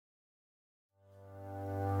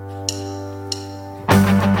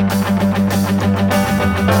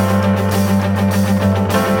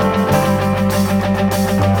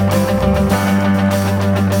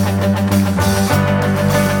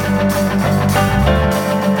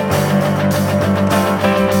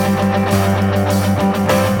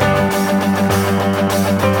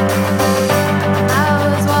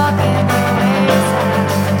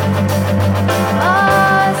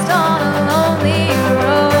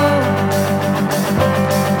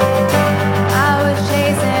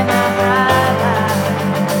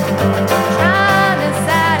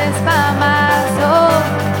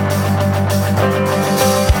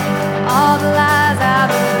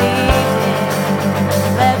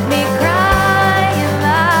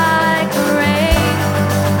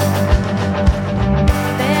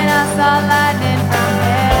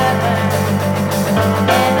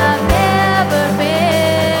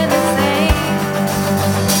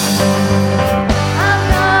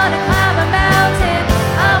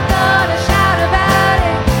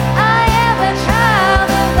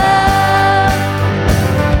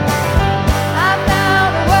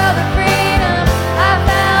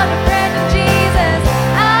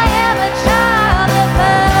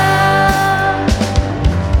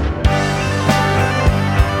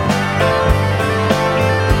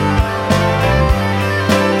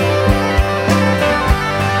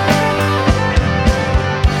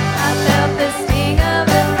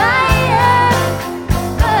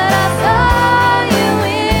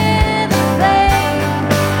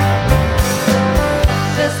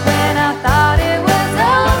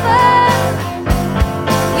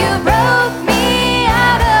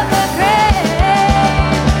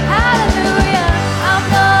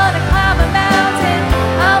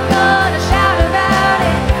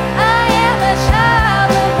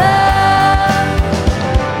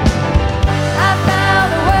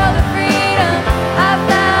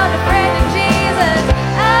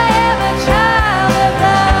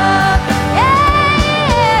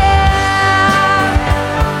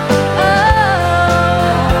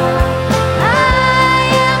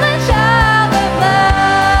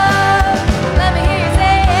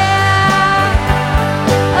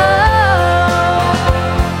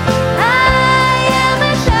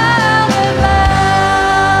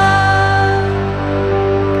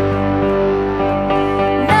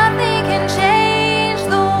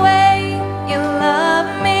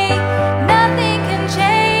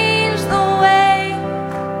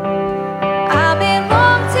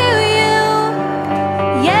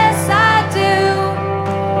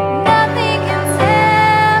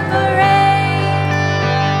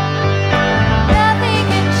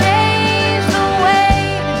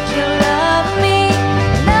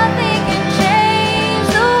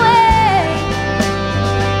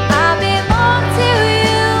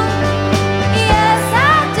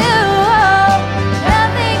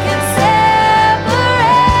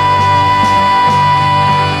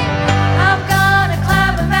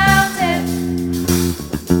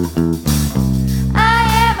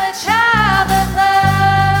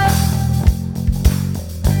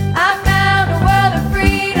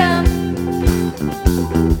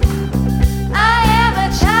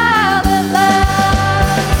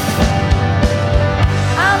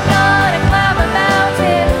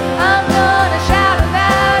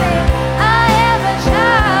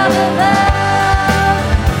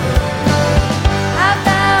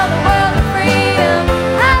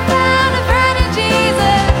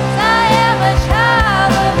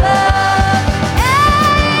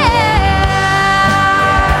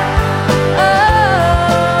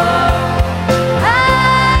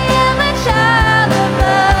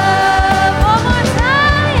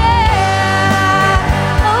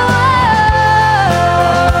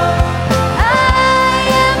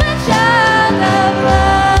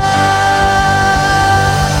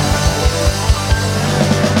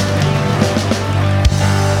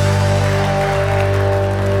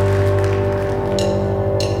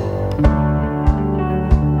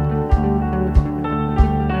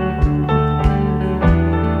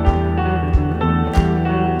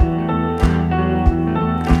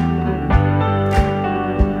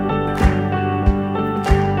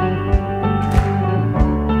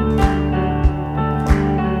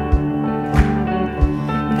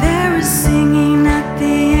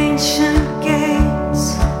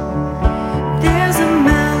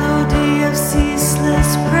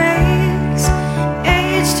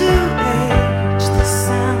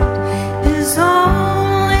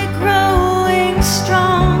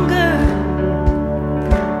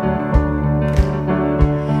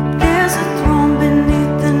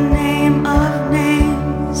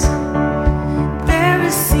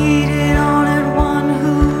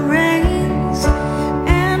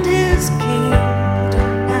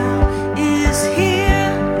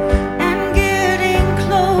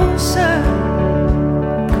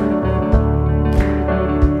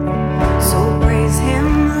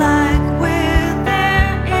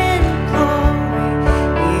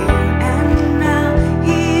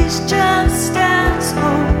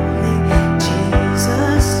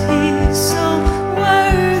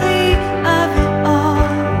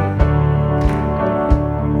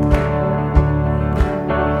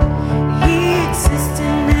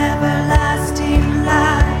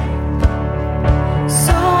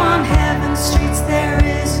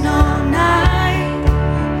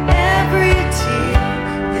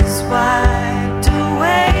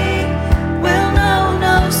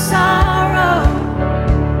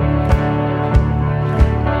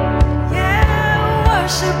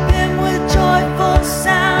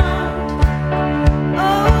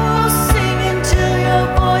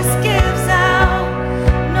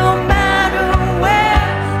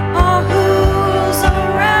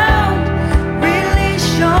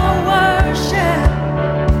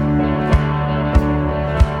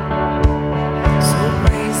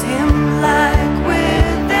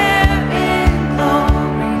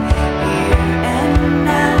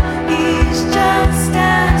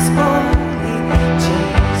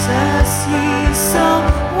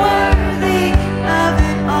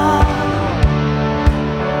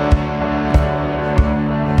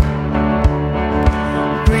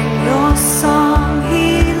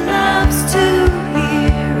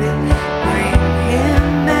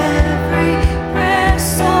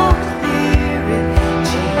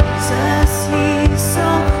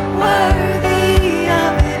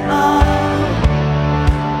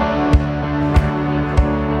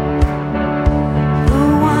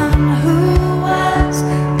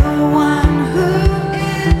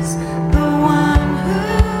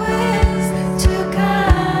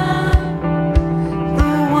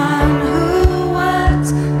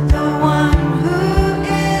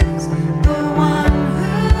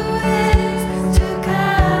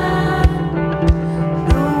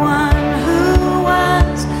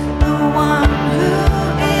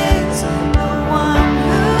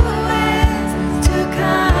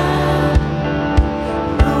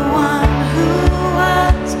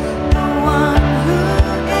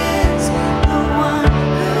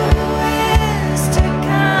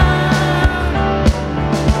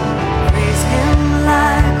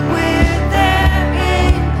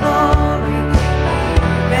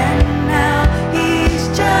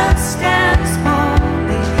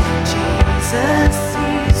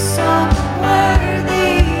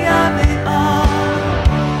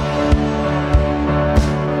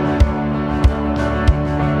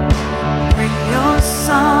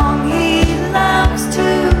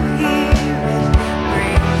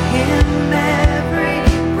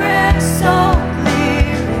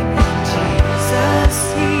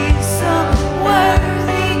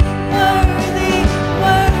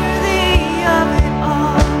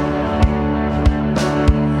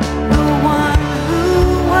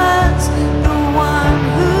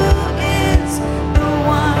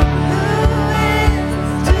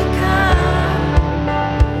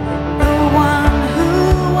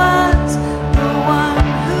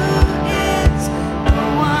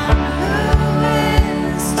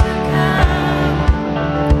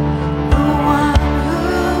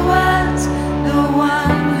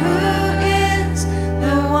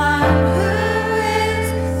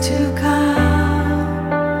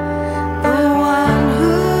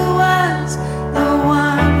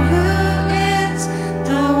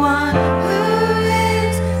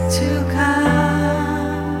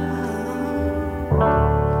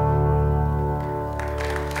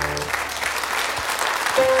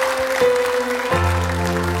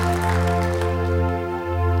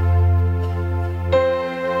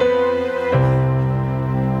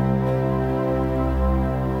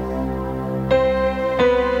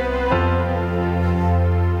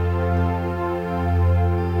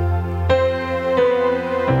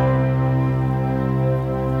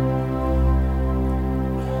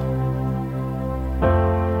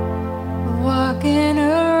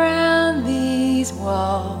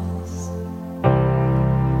walls.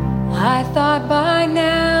 I thought by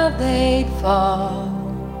now they'd fall,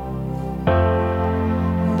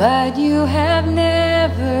 but you have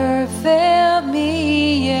never failed me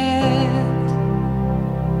yet.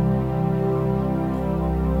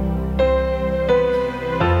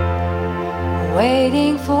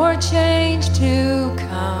 Waiting for change to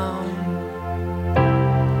come,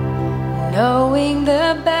 knowing the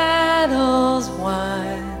battle's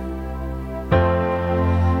won,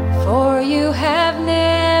 for you have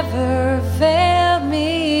never failed me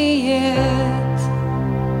yet.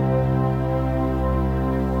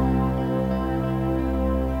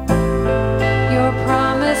 Your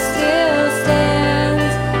promise still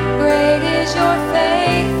stands, great is your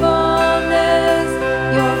faithfulness,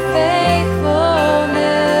 your faithfulness.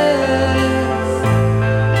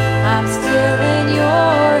 I'm still in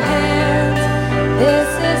your hands,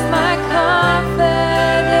 this is my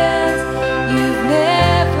confidence, you've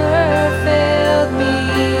never failed me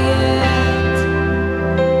yet.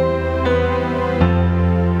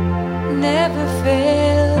 Never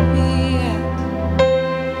failed me yet.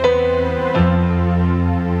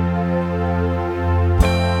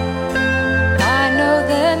 I know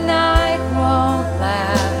the night won't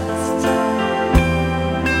last,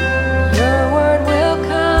 your word will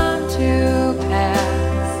come to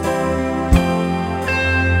pass.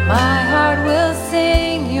 My heart will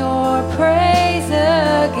sing your praise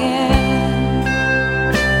again.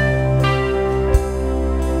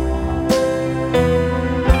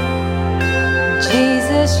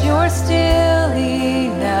 Jesus, you're still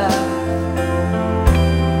enough.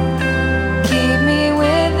 Keep me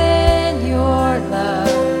within your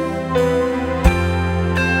love.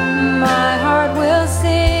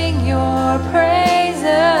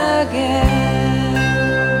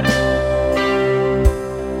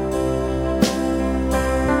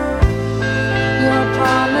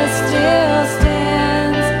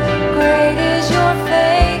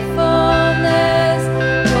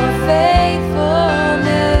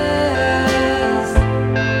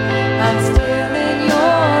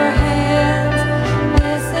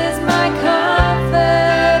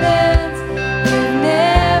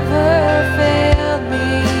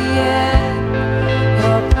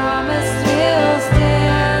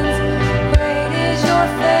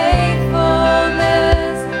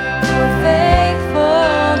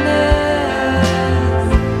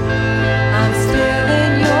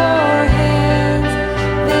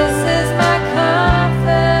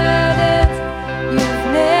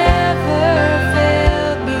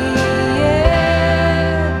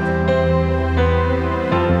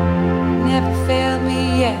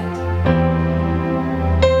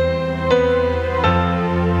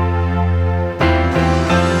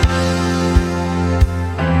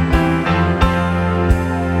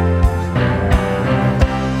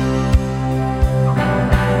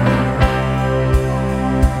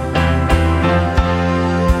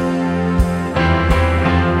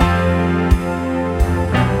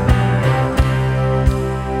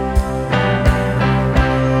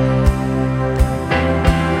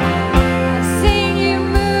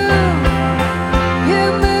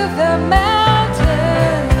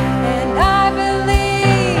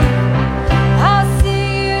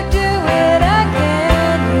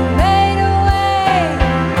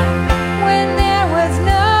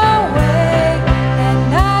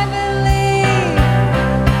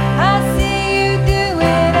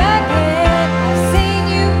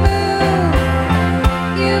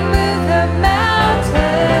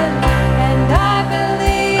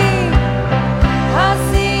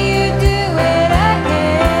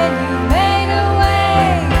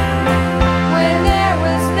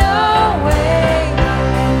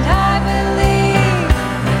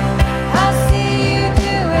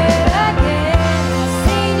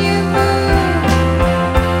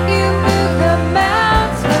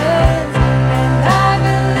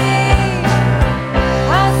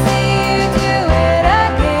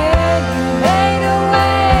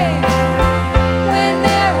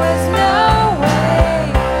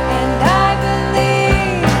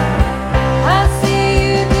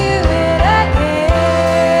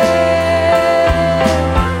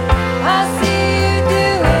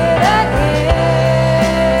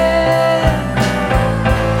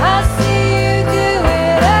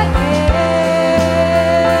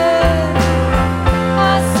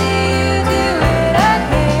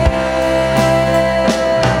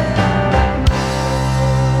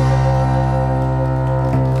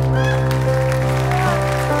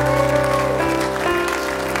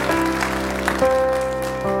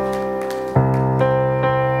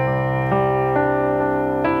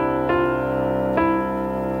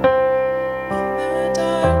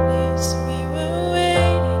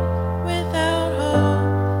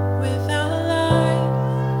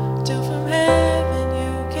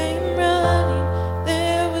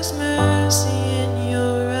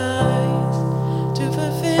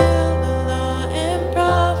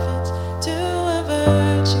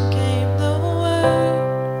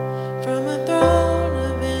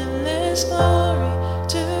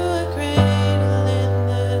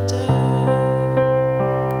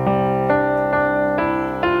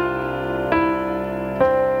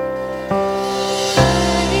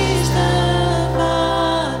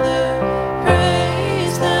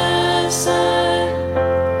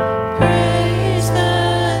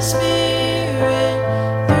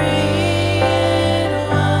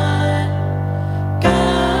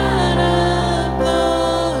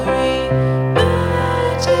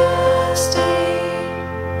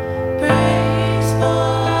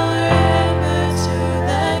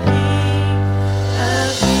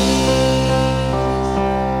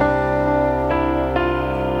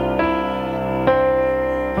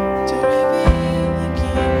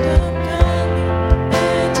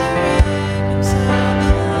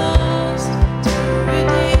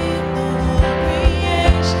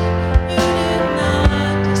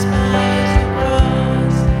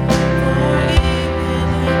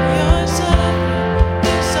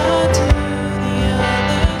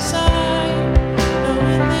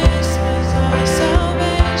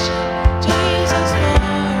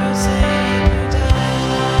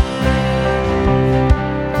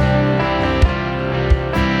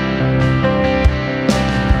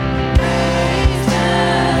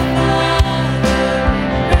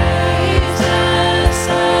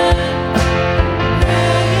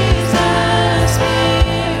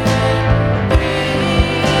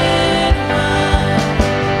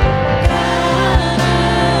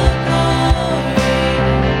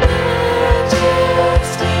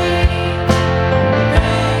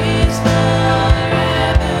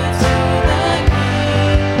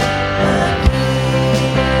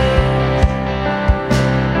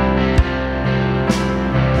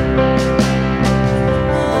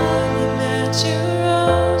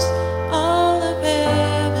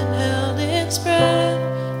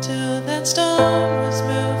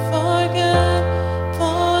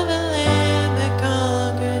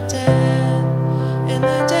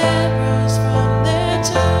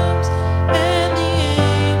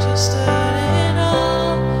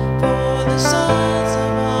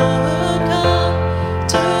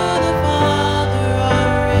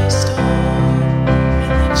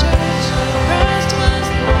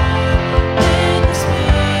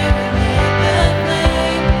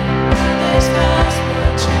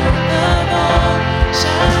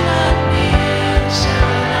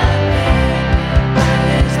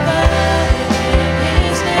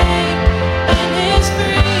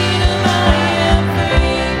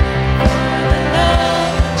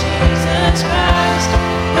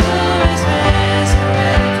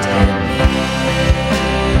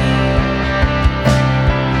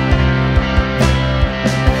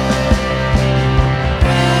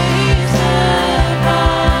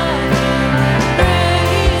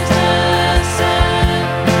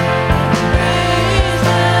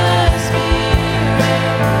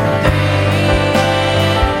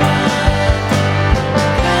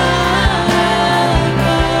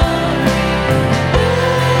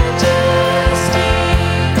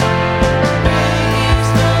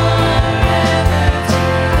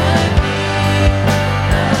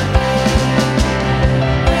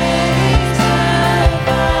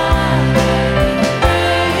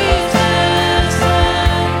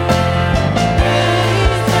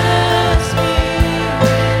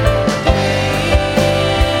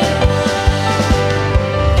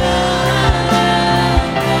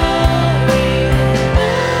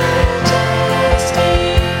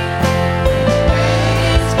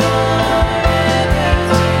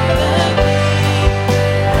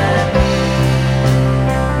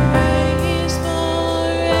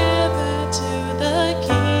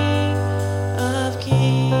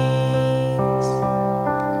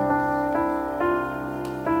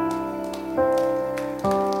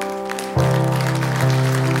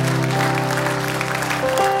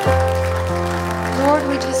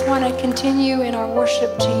 just want to continue in our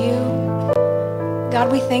worship to you.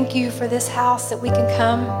 God, we thank you for this house that we can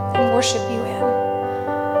come and worship you in.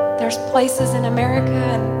 There's places in America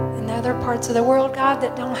and in other parts of the world, God,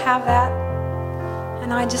 that don't have that.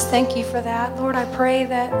 And I just thank you for that. Lord, I pray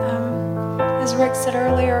that, as Rick said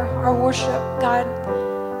earlier, our worship, God,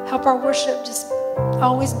 help our worship just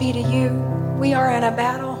always be to you. We are in a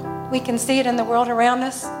battle. We can see it in the world around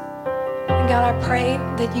us. And God, I pray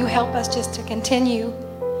that you help us just to continue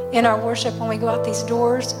in our worship when we go out these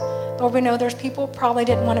doors. Lord, we know there's people who probably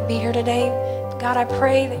didn't want to be here today. God, I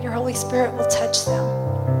pray that your Holy Spirit will touch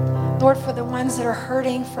them. Lord, for the ones that are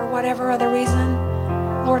hurting for whatever other reason,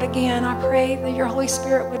 Lord, again, I pray that your Holy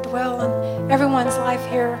Spirit would dwell in everyone's life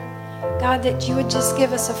here. God, that you would just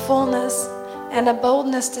give us a fullness and a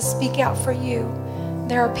boldness to speak out for you.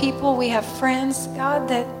 There are people, we have friends, God,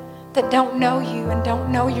 that don't know you and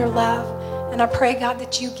don't know your love. And I pray, God,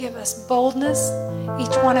 that you give us boldness,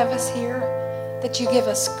 each one of us here, that you give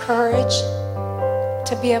us courage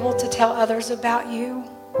to be able to tell others about you.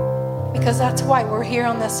 Because that's why we're here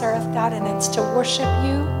on this earth, God, and it's to worship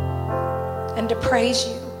you and to praise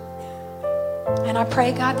you. And I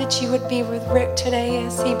pray, God, that you would be with Rick today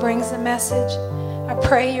as he brings the message. I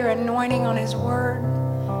pray your anointing on his word,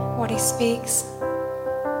 what he speaks.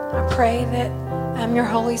 I pray that your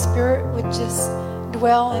Holy Spirit would just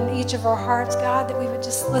dwell in each of our hearts, God, that we would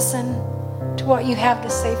just listen to what you have to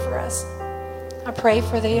say for us. I pray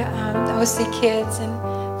for the OC kids and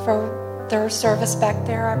for their service back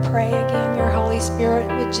there. I pray again your Holy Spirit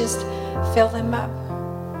would just fill them up.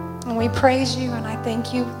 And we praise you, and I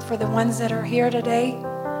thank you for the ones that are here today.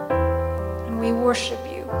 And we worship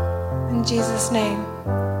you in Jesus' name.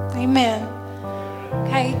 Amen.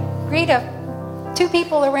 Okay, greet two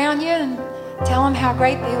people around you and tell them how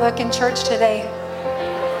great they look in church today.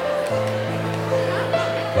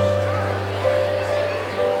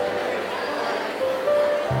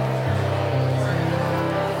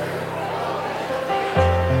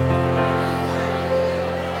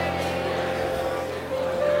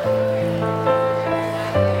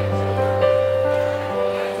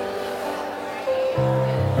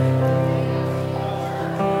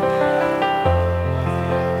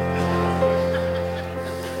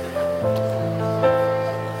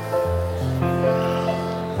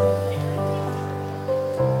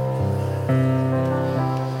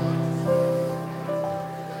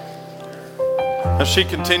 As she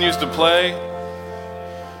continues to play, I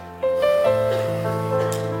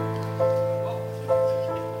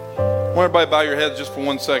want everybody to bow your heads just for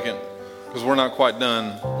 1 second, because we're not quite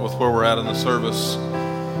done with where we're at in the service.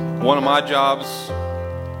 One of my jobs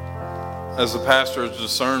as the pastor is to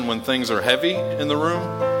discern when things are heavy in the room.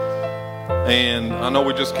 And I know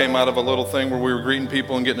we just came out of a little thing where we were greeting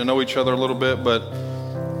people and getting to know each other a little bit, but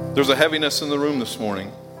there's a heaviness in the room this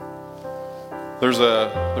morning.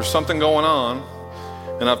 There's something going on.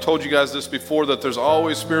 And I've told you guys this before, that there's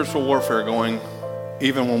always spiritual warfare going,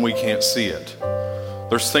 even when we can't see it.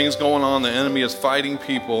 There's things going on. The enemy is fighting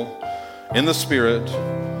people in the spirit,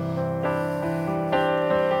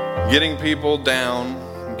 getting people down,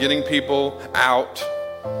 getting people out.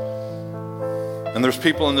 And there's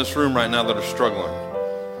people in this room right now that are struggling.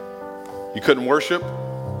 You couldn't worship.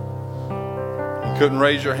 You couldn't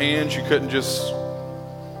raise your hands. You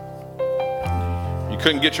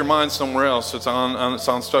couldn't get your mind somewhere else. It's on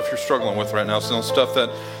stuff you're struggling with right now. It's on stuff that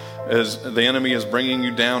the enemy is bringing you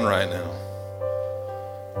down right now.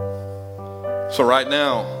 So right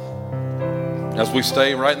now, as we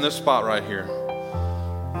stay right in this spot right here,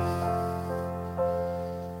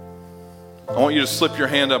 I want you to slip your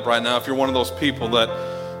hand up right now if you're one of those people that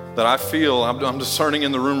I feel, I'm discerning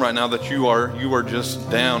in the room right now that you are just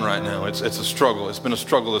down right now. It's a struggle. It's been a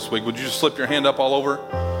struggle this week. Would you just slip your hand up all over?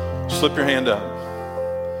 Slip your hand up.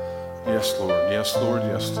 Yes, Lord. Yes, Lord.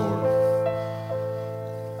 Yes, Lord.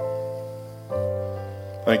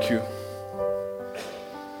 Thank you.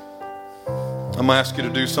 I'm going to ask you to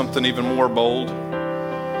do something even more bold,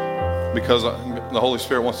 because the Holy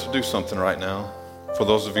Spirit wants to do something right now. For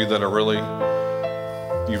those of you that are really,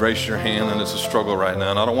 you raised your hand and it's a struggle right now,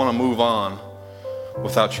 and I don't want to move on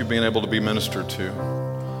without you being able to be ministered to.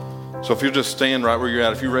 So if you just stand right where you're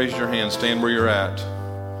at, if you raised your hand, stand where you're at.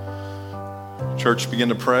 Church, begin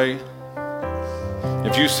to pray.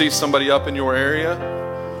 If you see somebody up in your area,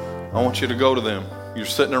 I want you to go to them. You're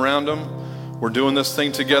sitting around them. We're doing this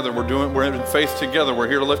thing together. We're in faith together. We're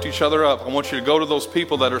here to lift each other up. I want you to go to those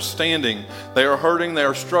people that are standing. They are hurting. They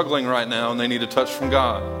are struggling right now, and they need a touch from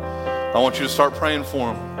God. I want you to start praying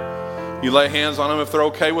for them. You lay hands on them if they're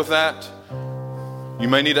okay with that. You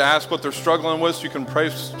may need to ask what they're struggling with, so you can pray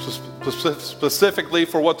specifically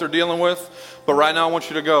for what they're dealing with. But right now I want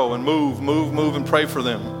you to go and move and pray for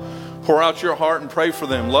them. Pour out your heart and pray for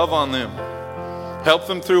them. Love on them. Help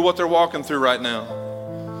them through what they're walking through right now.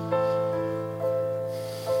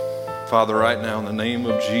 Father, right now in the name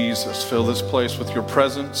of Jesus, fill this place with your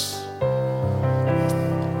presence.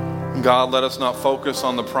 God, let us not focus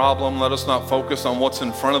on the problem. Let us not focus on what's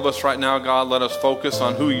in front of us right now, God. Let us focus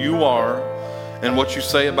on who you are and what you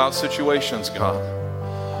say about situations, God.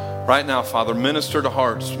 Right now, Father, minister to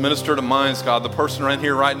hearts, minister to minds, God. The person right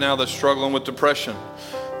here right now that's struggling with depression,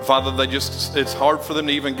 Father, it's hard for them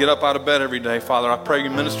to even get up out of bed every day. Father, I pray you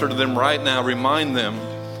minister to them right now. Remind them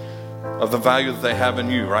of the value that they have in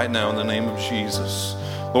you right now in the name of Jesus.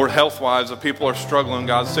 Lord, health-wise, if people are struggling,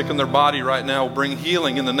 God, sick in their body right now, bring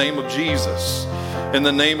healing in the name of Jesus. In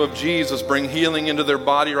the name of Jesus, bring healing into their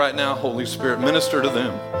body right now, Holy Spirit. Minister to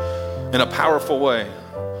them in a powerful way.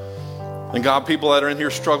 And God, people that are in here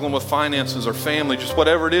struggling with finances or family, just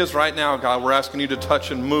whatever it is right now, God, we're asking you to touch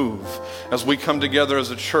and move as we come together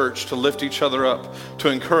as a church to lift each other up, to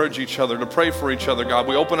encourage each other, to pray for each other, God.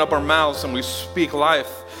 We open up our mouths and we speak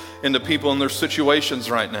life into people in their situations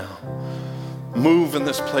right now. Move in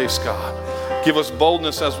this place, God. Give us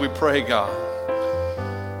boldness as we pray, God,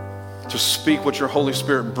 to speak what your Holy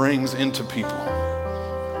Spirit brings into people.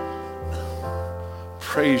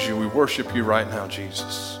 Praise you. We worship you right now,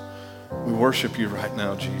 Jesus. We worship you right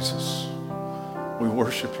now, Jesus. We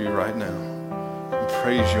worship you right now. We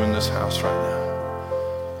praise you in this house right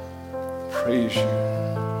now. Praise you.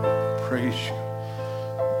 Praise you.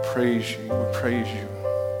 Praise you. We praise you.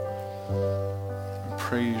 We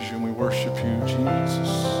praise you and we worship you, Jesus.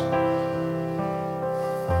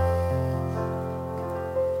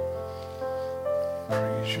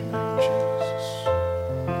 Praise your name, Jesus.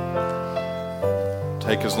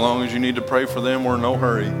 Take as long as you need to pray for them. We're in no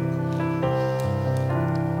hurry.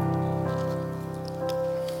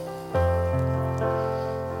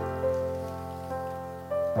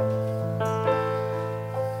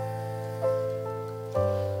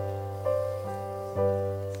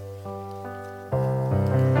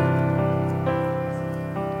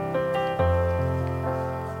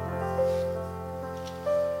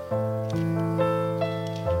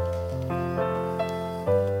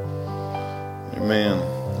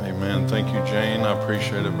 Amen. Thank you, Jane. I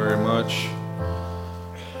appreciate it very much.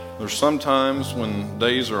 There's sometimes when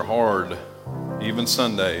days are hard, even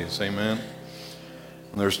Sundays, amen.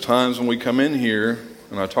 And there's times when we come in here,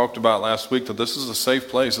 and I talked about last week that this is a safe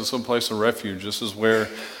place. This is a place of refuge. This is where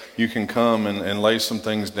you can come and lay some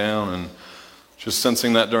things down. And just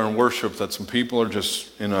sensing that during worship that some people are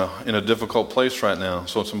just in a difficult place right now.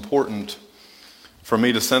 So it's important for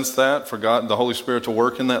me to sense that, for God, the Holy Spirit to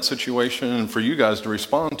work in that situation, and for you guys to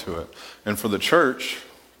respond to it, and for the church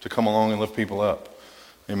to come along and lift people up.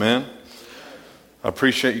 Amen? I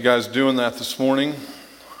appreciate you guys doing that this morning,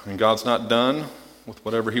 and God's not done with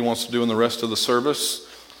whatever He wants to do in the rest of the service.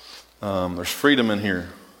 There's freedom in here.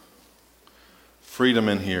 Freedom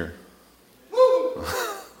in here.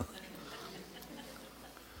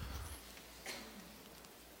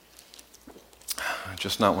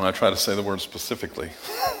 Just not when I try to say the word specifically.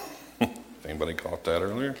 Anybody caught that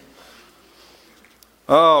earlier?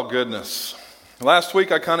 Oh, goodness. Last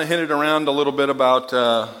week I kind of hinted around a little bit about,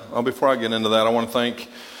 before I get into that, I want to thank,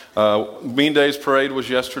 Bean Days Parade was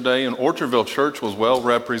yesterday, and Orchardville Church was well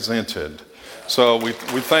represented. So we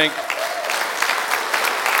thank...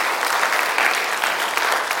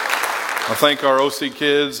 I thank our OC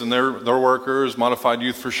kids and their workers, Modified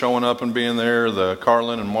Youth for showing up and being there, the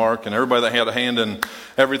Carlin and Mark and everybody that had a hand in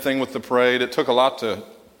everything with the parade. It took a lot to,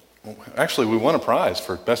 actually we won a prize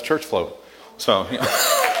for best church float. So, the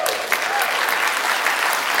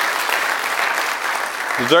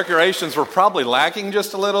decorations were probably lacking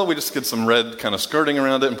just a little. We just did some red kind of skirting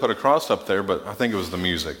around it and put a cross up there, but I think it was the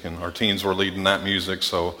music, and our teens were leading that music,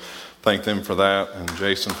 so thank them for that, and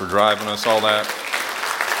Jason for driving us, all that.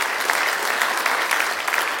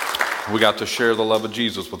 We got to share the love of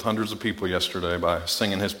Jesus with hundreds of people yesterday by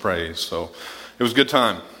singing His praise. So it was a good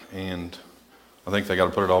time. And I think they got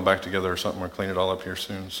to put it all back together or something, or clean it all up here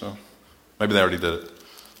soon. So maybe they already did it.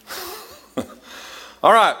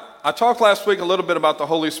 All right. I talked last week a little bit about the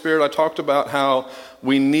Holy Spirit. I talked about how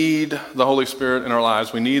we need the Holy Spirit in our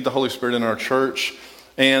lives. We need the Holy Spirit in our church.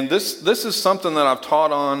 And this is something that I've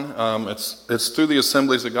taught on. It's through the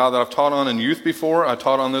Assemblies of God that I've taught on in youth before. I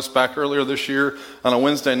taught on this back earlier this year on a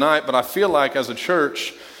Wednesday night. But I feel like as a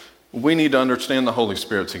church, we need to understand the Holy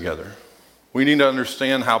Spirit together. We need to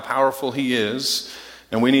understand how powerful He is.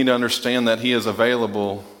 And we need to understand that He is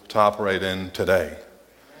available to operate in today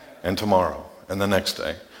and tomorrow and the next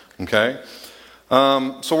day. Okay?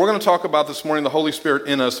 So we're going to talk about this morning the Holy Spirit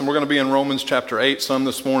in us, and we're going to be in Romans chapter 8 some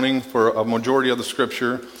this morning for a majority of the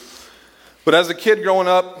scripture. But as a kid growing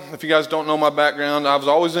up, if you guys don't know my background, I was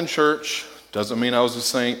always in church. Doesn't mean I was a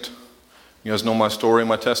saint. You guys know my story,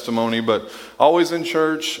 my testimony, but always in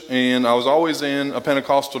church, and I was always in a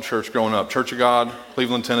Pentecostal church growing up, Church of God,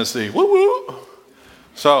 Cleveland, Tennessee. Woo woo!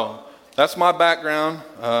 So that's my background.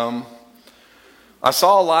 I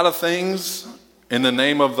saw a lot of things in the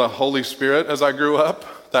name of the Holy Spirit as I grew up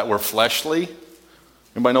that were fleshly.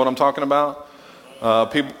 Anybody know what I'm talking about?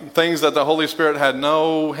 Things that the Holy Spirit had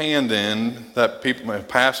no hand in, that people,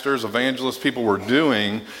 pastors, evangelists, people were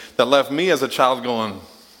doing, that left me as a child going,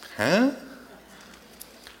 huh?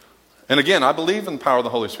 And again, I believe in the power of the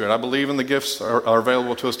Holy Spirit. I believe in the gifts are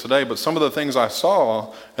available to us today, but some of the things I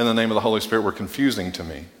saw in the name of the Holy Spirit were confusing to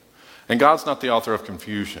me. And God's not the author of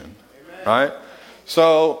confusion, right?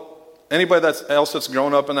 So anybody else that's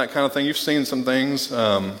grown up in that kind of thing, you've seen some things.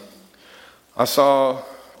 I've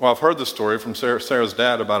heard the story from Sarah's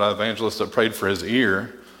dad about an evangelist that prayed for his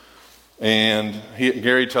ear. And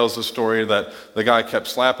Gary tells the story that the guy kept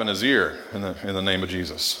slapping his ear in the name of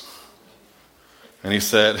Jesus. And he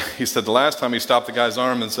said the last time he stopped the guy's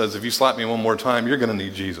arm and says, if you slap me one more time, you're going to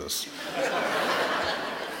need Jesus.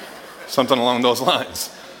 Something along those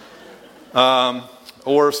lines.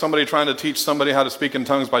 Or somebody trying to teach somebody how to speak in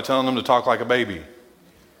tongues by telling them to talk like a baby.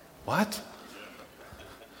 What?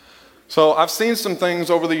 So I've seen some things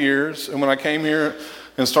over the years, and when I came here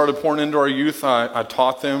and started pouring into our youth, I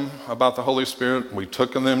taught them about the Holy Spirit. We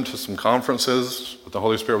took them to some conferences, but the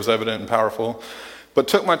Holy Spirit was evident and powerful. But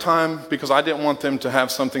took my time because I didn't want them to have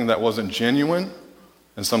something that wasn't genuine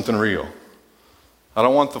and something real. I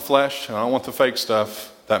don't want the flesh, and I don't want the fake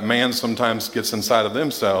stuff that man sometimes gets inside of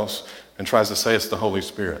themselves and tries to say it's the Holy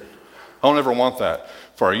Spirit. I don't ever want that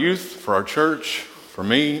for our youth, for our church, for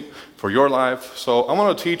me, for your life. So I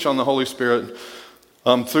want to teach on the Holy Spirit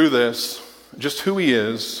through this, just who He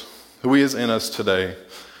is in us today.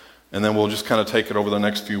 And then we'll just kind of take it over the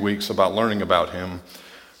next few weeks about learning about Him.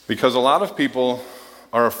 Because a lot of people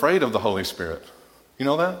are afraid of the Holy Spirit. You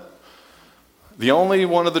know that? The only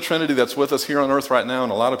one of the Trinity that's with us here on earth right now,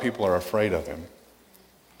 and a lot of people are afraid of Him.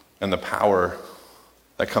 And the power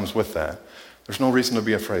that comes with that. There's no reason to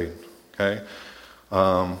be afraid, okay?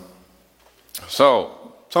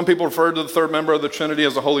 So, some people refer to the third member of the Trinity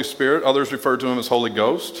as the Holy Spirit. Others refer to Him as Holy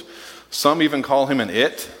Ghost. Some even call Him an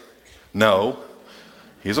it. No,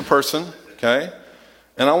 He's a person, okay?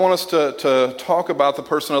 And I want us to talk about the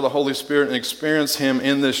person of the Holy Spirit and experience Him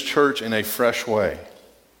in this church in a fresh way.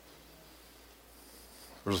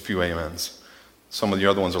 There's a few amens. Some of the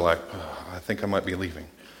other ones are like, oh, I think I might be leaving.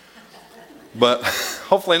 But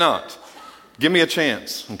hopefully not. Give me a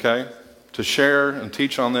chance, okay, to share and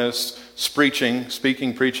teach on this.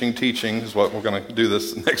 Speaking, preaching, teaching is what we're going to do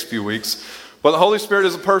this next few weeks. But the Holy Spirit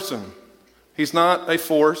is a person. He's not a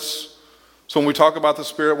force. So when we talk about the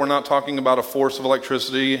Spirit, we're not talking about a force of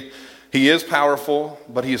electricity. He is powerful,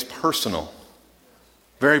 but He is personal.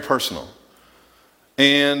 Very personal.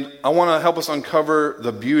 And I want to help us uncover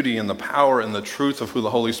the beauty and the power and the truth of who the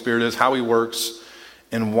Holy Spirit is, how He works,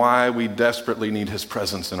 and why we desperately need His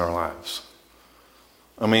presence in our lives.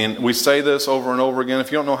 I mean, we say this over and over again.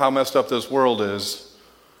 If you don't know how messed up this world is,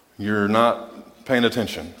 you're not paying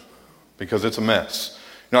attention because it's a mess.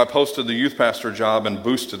 You know, I posted the youth pastor job and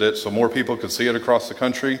boosted it so more people could see it across the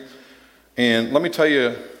country. And let me tell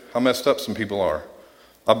you how messed up some people are.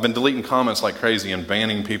 I've been deleting comments like crazy and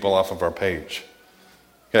banning people off of our page.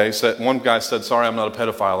 Okay, so one guy said, sorry, I'm not a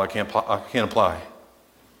pedophile. I can't apply.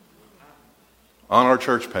 On our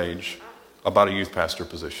church page about a youth pastor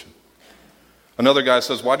position. Another guy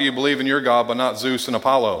says, why do you believe in your God but not Zeus and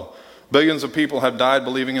Apollo? Billions of people have died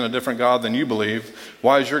believing in a different God than you believe.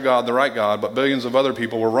 Why is your God the right God, but billions of other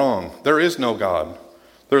people were wrong? There is no God.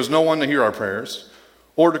 There is no one to hear our prayers,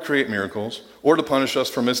 or to create miracles, or to punish us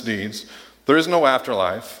for misdeeds. There is no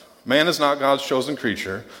afterlife. Man is not God's chosen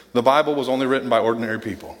creature. The Bible was only written by ordinary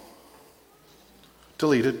people.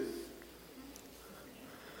 Deleted.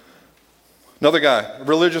 Another guy,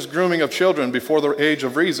 religious grooming of children before the age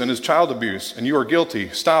of reason is child abuse, and you are guilty.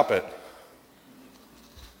 Stop it.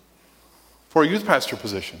 For a youth pastor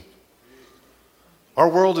position. Our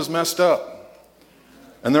world is messed up.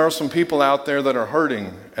 And there are some people out there that are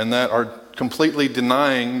hurting and that are completely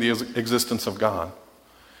denying the existence of God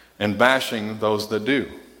and bashing those that do.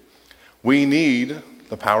 We need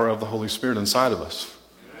the power of the Holy Spirit inside of us.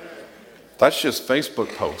 That's just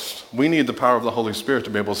Facebook posts. We need the power of the Holy Spirit to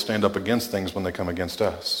be able to stand up against things when they come against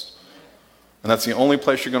us. And that's the only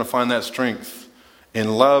place you're going to find that strength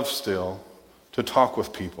in love still to talk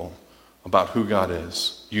with people about who God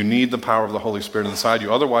is. You need the power of the Holy Spirit inside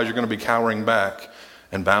you. Otherwise, you're going to be cowering back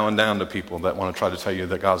and bowing down to people that want to try to tell you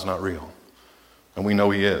that God's not real. And we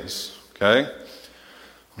know he is, okay?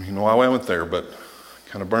 You know, I went there, but it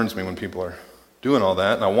kind of burns me when people are doing all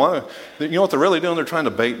that. And you know what they're really doing? They're trying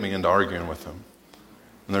to bait me into arguing with them.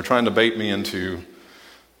 And they're trying to bait me into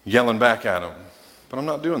yelling back at them. But I'm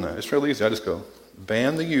not doing that. It's real easy. I just go,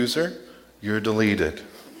 ban the user, you're deleted.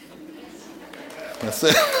 That's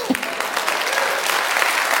it.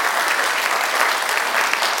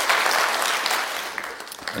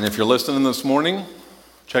 And if you're listening this morning,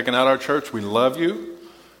 checking out our church, we love you,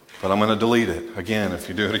 but I'm going to delete it again if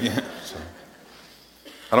you do it again. So,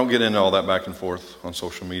 I don't get into all that back and forth on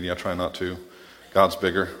social media. I try not to. God's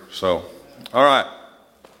bigger. So, all right.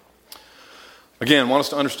 Again, want us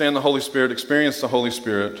to understand the Holy Spirit, experience the Holy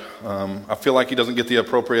Spirit. I feel like he doesn't get the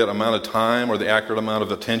appropriate amount of time or the accurate amount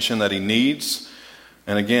of attention that he needs.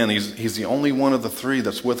 And again, he's the only one of the three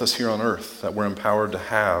that's with us here on earth that we're empowered to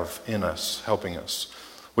have in us, helping us.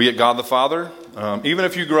 We get God the Father. Even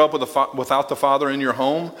if you grew up without the Father in your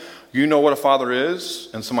home, you know what a father is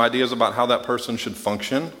and some ideas about how that person should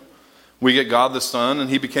function. We get God the Son, and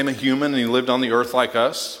he became a human and he lived on the earth like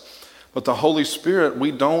us. But the Holy Spirit,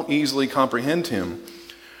 we don't easily comprehend him.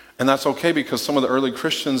 And that's okay because some of the early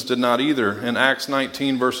Christians did not either. In Acts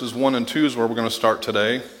 19 verses 1 and 2 is where we're going to start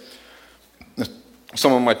today.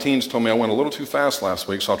 Some of my teens told me I went a little too fast last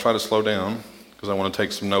week, so I'll try to slow down because I want to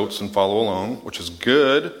take some notes and follow along, which is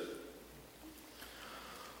good.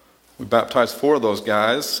 We baptized 4 of those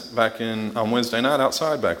guys back on Wednesday night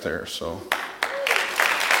outside back there. So,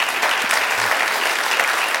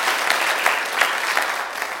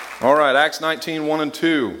 all right, Acts 19, 1 and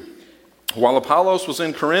 2. While Apollos was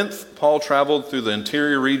in Corinth, Paul traveled through the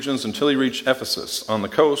interior regions until he reached Ephesus on the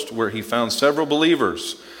coast, where he found several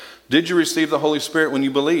believers. Did you receive the Holy Spirit when you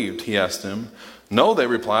believed? He asked them. No, they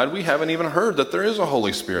replied, we haven't even heard that there is a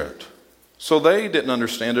Holy Spirit. So they didn't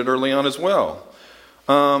understand it early on as well.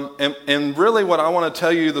 And really what I want to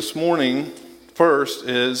tell you this morning first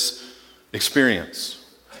is experience.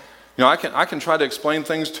 You know, I can try to explain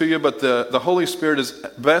things to you, but the Holy Spirit is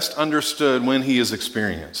best understood when he is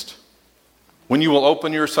experienced. When you will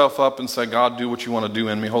open yourself up and say, God, do what you want to do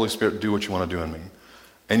in me. Holy Spirit, do what you want to do in me.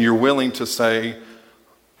 And you're willing to say,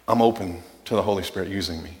 I'm open to the Holy Spirit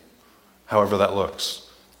using me, however that looks.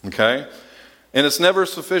 Okay? And it's never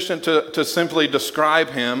sufficient to simply describe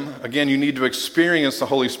him. Again, you need to experience the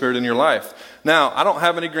Holy Spirit in your life. Now, I don't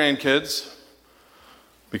have any grandkids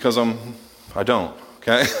because I don't,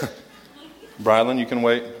 okay? Brylan, you can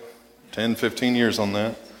wait 10, 15 years on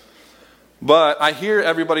that. But I hear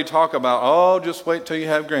everybody talk about, just wait till you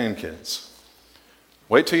have grandkids.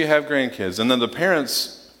 Wait till you have grandkids. And then the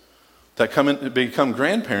parents that come in to become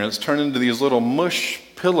grandparents turn into these little mush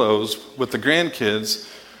pillows with the grandkids.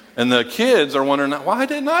 And the kids are wondering, why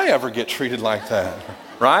didn't I ever get treated like that?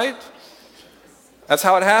 Right? That's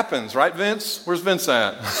how it happens, right, Vince? Where's Vince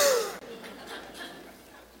at?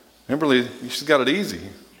 Kimberly, she's got it easy.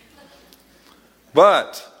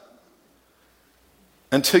 But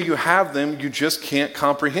until you have them, you just can't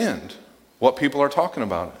comprehend what people are talking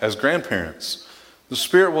about as grandparents. The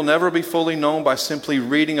Spirit will never be fully known by simply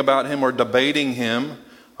reading about him or debating him.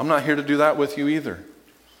 I'm not here to do that with you either.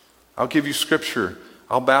 I'll give you scripture.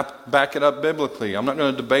 I'll back it up biblically. I'm not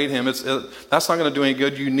going to debate him. That's not going to do any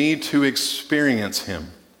good. You need to experience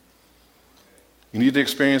him. You need to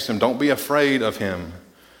experience him. Don't be afraid of him.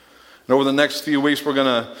 And over the next few weeks, we're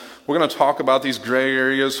going to talk about these gray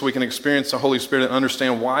areas so we can experience the Holy Spirit and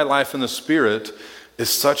understand why life in the Spirit is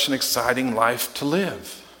such an exciting life to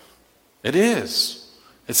live. It is.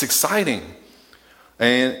 It's exciting.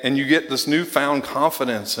 And you get this newfound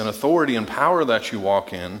confidence and authority and power that you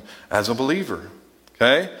walk in as a believer.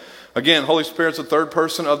 Okay? Again, Holy Spirit's the third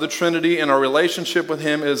person of the Trinity, and our relationship with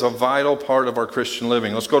him is a vital part of our Christian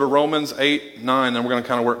living. Let's go to Romans 8, 9, and we're going to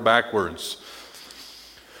kind of work backwards.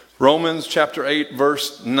 Romans chapter 8,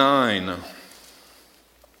 verse 9.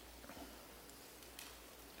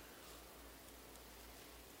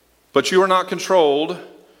 But you are not controlled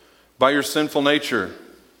by your sinful nature.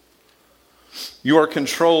 You are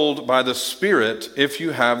controlled by the Spirit if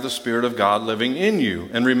you have the Spirit of God living in you.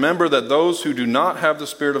 And remember that those who do not have the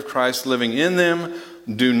Spirit of Christ living in them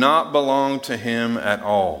do not belong to him at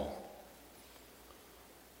all.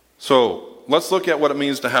 So let's look at what it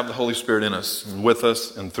means to have the Holy Spirit in us, and with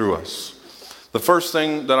us, and through us. The first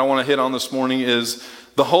thing that I want to hit on this morning is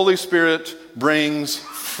the Holy Spirit brings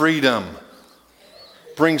freedom.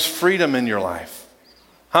 Brings freedom in your life.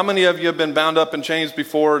 How many of you have been bound up in chains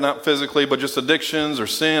before, not physically, but just addictions or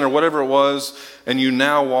sin or whatever it was, and you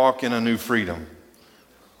now walk in a new freedom?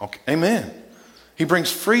 Okay. Amen. He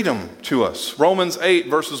brings freedom to us. Romans 8,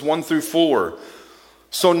 verses 1 through 4.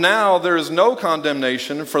 So now there is no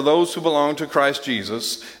condemnation for those who belong to Christ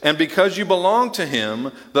Jesus. And because you belong to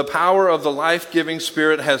him, the power of the life-giving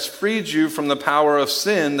Spirit has freed you from the power of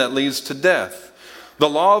sin that leads to death. The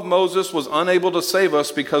law of Moses was unable to save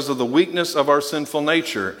us because of the weakness of our sinful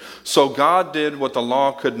nature. So God did what the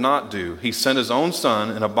law could not do. He sent his own Son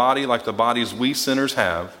in a body like the bodies we sinners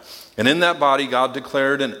have. And in that body, God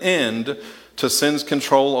declared an end to sin's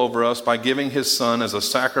control over us by giving his Son as a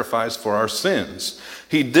sacrifice for our sins.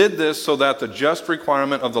 He did this so that the just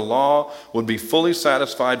requirement of the law would be fully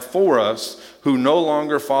satisfied for us who no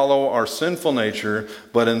longer follow our sinful nature,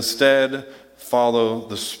 but instead follow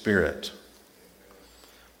the Spirit.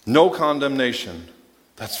 No condemnation.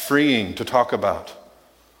 That's freeing to talk about.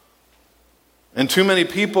 And too many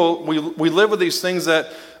people, we live with these things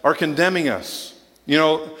that are condemning us. You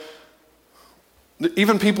know,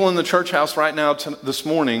 even people in the church house right now, this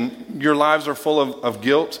morning, your lives are full of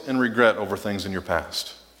guilt and regret over things in your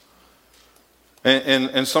past.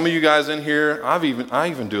 And some of you guys in here, I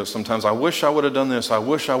even do it sometimes. I wish I would have done this. I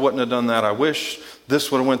wish I wouldn't have done that. I wish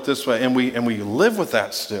this would have went this way. And we live with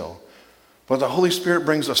that still. But the Holy Spirit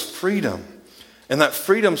brings us freedom. And that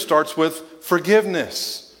freedom starts with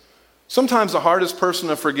forgiveness. Sometimes the hardest person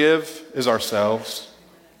to forgive is ourselves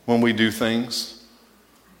when we do things.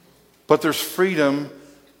 But there's freedom,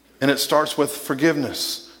 and it starts with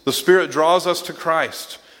forgiveness. The Spirit draws us to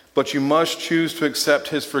Christ, but you must choose to accept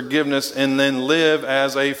his forgiveness and then live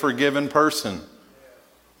as a forgiven person.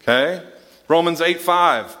 Okay? Romans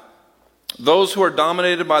 8:5. Those who are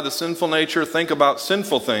dominated by the sinful nature think about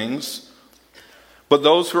sinful things, but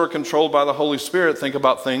those who are controlled by the Holy Spirit think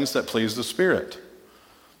about things that please the Spirit.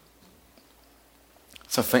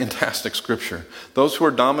 It's a fantastic scripture. Those who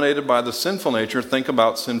are dominated by the sinful nature think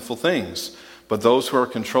about sinful things, but those who are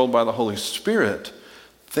controlled by the Holy Spirit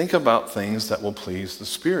think about things that will please the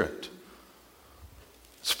Spirit.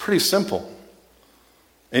 It's pretty simple.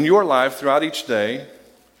 In your life throughout each day,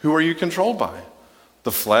 who are you controlled by?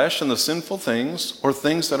 The flesh and the sinful things, or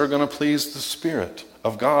things that are going to please the Spirit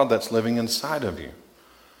of God that's living inside of you?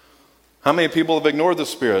 How many people have ignored the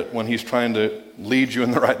Spirit when he's trying to lead you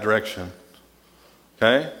in the right direction?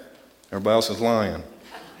 Okay? Everybody else is lying.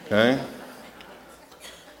 Okay?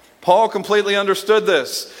 Paul completely understood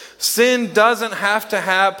this. Sin doesn't have to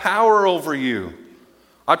have power over you.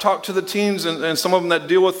 I talk to the teens and some of them that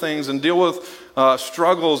deal with things and deal with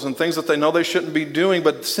struggles and things that they know they shouldn't be doing,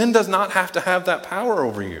 but sin does not have to have that power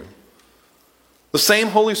over you. The same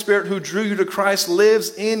Holy Spirit who drew you to Christ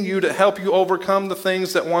lives in you to help you overcome the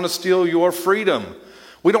things that want to steal your freedom.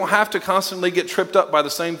 We don't have to constantly get tripped up by the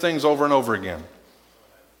same things over and over again.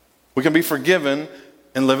 We can be forgiven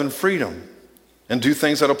and live in freedom and do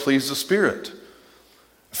things that will please the Spirit.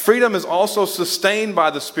 Freedom is also sustained by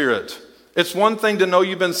the Spirit. It's one thing to know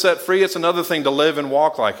you've been set free. It's another thing to live and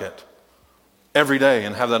walk like it every day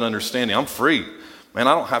and have that understanding. I'm free. Man,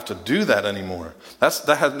 I don't have to do that anymore.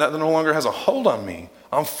 That no longer has a hold on me.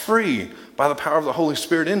 I'm free by the power of the Holy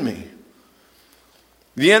Spirit in me.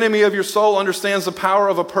 The enemy of your soul understands the power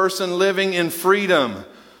of a person living in freedom.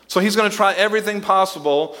 So he's going to try everything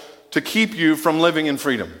possible to keep you from living in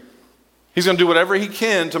freedom. He's going to do whatever he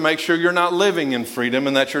can to make sure you're not living in freedom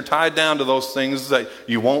and that you're tied down to those things that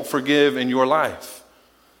you won't forgive in your life.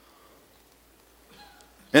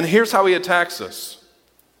 And here's how he attacks us.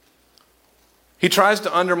 He tries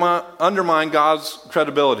to undermine God's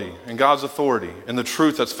credibility and God's authority and the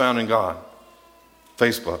truth that's found in God.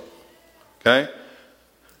 Facebook. Okay?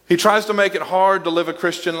 He tries to make it hard to live a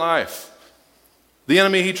Christian life. The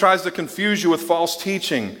enemy, he tries to confuse you with false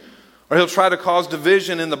teaching, or he'll try to cause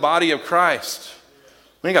division in the body of Christ.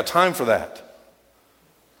 We ain't got time for that.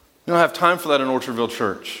 We don't have time for that in Orchardville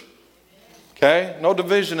Church. Okay? No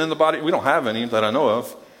division in the body. We don't have any that I know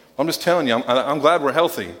of. I'm just telling you, I'm glad we're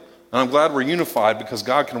healthy. And I'm glad we're unified because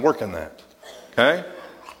God can work in that. Okay?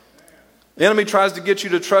 The enemy tries to get you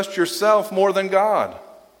to trust yourself more than God.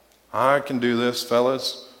 I can do this,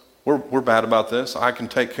 fellas. We're bad about this. I can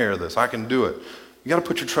take care of this. I can do it. You got to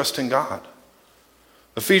put your trust in God.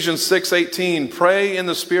 Ephesians 6:18, pray in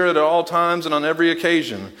the Spirit at all times and on every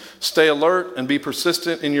occasion. Stay alert and be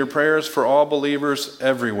persistent in your prayers for all believers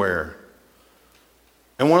everywhere.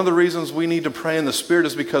 And one of the reasons we need to pray in the Spirit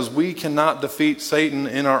is because we cannot defeat Satan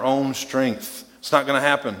in our own strength. It's not going to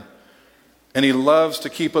happen. And he loves to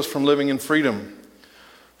keep us from living in freedom.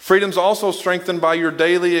 Freedom's also strengthened by your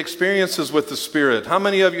daily experiences with the Spirit. How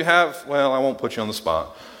many of you have, well, I won't put you on the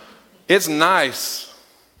spot. It's nice.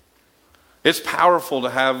 It's powerful to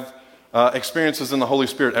have experiences in the Holy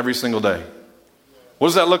Spirit every single day. What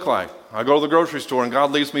does that look like? I go to the grocery store and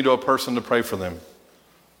God leads me to a person to pray for them.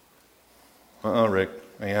 Rick,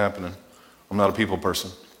 ain't happening. I'm not a people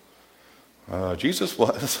person. Jesus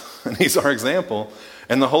was, and he's our example.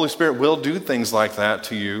 And the Holy Spirit will do things like that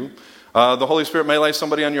to you. The Holy Spirit may lay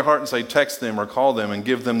somebody on your heart and say, text them or call them and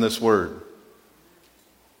give them this word.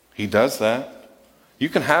 He does that. You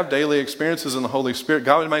can have daily experiences in the Holy Spirit.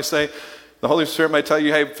 God may say, the Holy Spirit may tell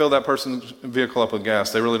you, hey, fill that person's vehicle up with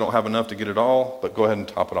gas. They really don't have enough to get it all, but go ahead and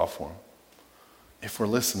top it off for them. If we're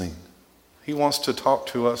listening, he wants to talk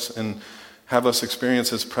to us and have us experience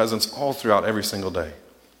his presence all throughout every single day.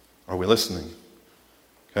 Are we listening?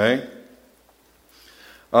 Okay?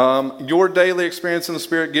 Your daily experience in the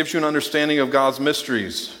Spirit gives you an understanding of God's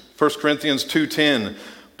mysteries. 1 Corinthians 2:10.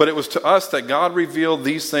 But it was to us that God revealed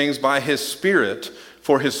these things by his Spirit,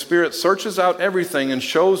 for his Spirit searches out everything and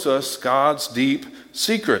shows us God's deep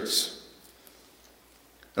secrets.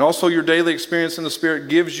 And also your daily experience in the Spirit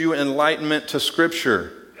gives you enlightenment to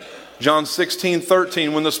Scripture. John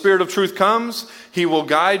 16:13, when the Spirit of truth comes, he will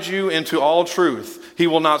guide you into all truth. He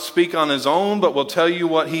will not speak on his own, but will tell you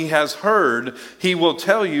what he has heard. He will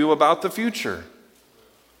tell you about the future.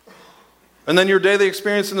 And then your daily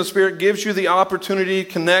experience in the Spirit gives you the opportunity to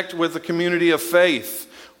connect with the community of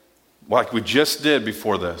faith, like we just did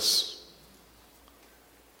before this.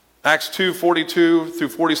 Acts 2:42 through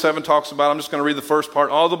 47 talks about, I'm just going to read the first part.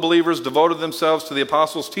 All the believers devoted themselves to the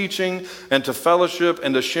apostles' teaching and to fellowship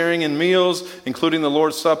and to sharing in meals, including the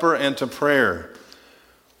Lord's Supper and to prayer.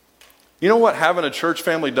 You know what having a church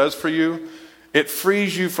family does for you? It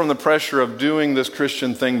frees you from the pressure of doing this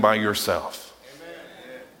Christian thing by yourself.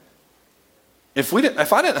 If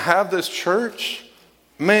I didn't have this church,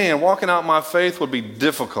 man, walking out my faith would be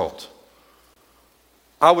difficult.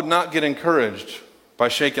 I would not get encouraged by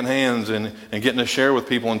shaking hands and getting to share with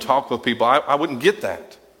people and talk with people. I wouldn't get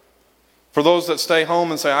that. For those that stay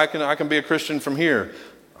home and say, I can be a Christian from here,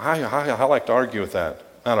 I like to argue with that.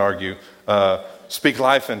 Not argue. Speak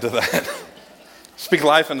life into that. Speak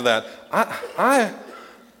life into that. I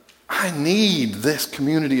need this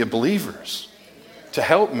community of believers to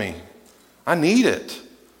help me. I need it.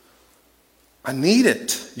 I need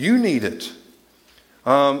it. You need it.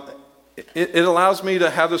 It allows me to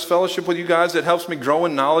have this fellowship with you guys. It helps me grow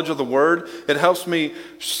in knowledge of the Word. It helps me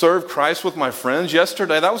serve Christ with my friends.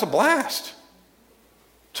 Yesterday, that was a blast.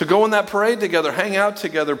 To go in that parade together, hang out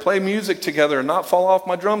together, play music together, and not fall off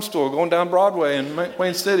my drum stool going down Broadway in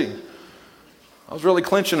Wayne City. I was really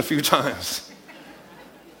clinching a few times.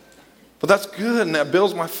 But that's good, and that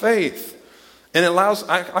builds my faith. And it allows,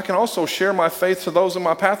 I can also share my faith to those in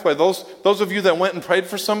my pathway. Those of you that went and prayed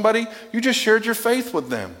for somebody, you just shared your faith with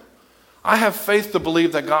them. I have faith to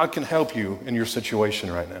believe that God can help you in your situation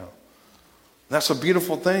right now. That's a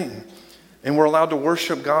beautiful thing. And we're allowed to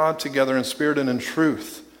worship God together in spirit and in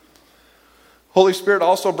truth. Holy Spirit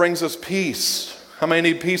also brings us peace. How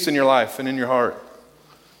many need peace in your life and in your heart?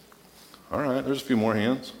 All right, there's a few more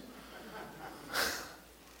hands.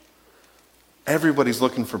 Everybody's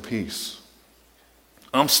looking for peace.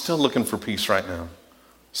 I'm still looking for peace right now.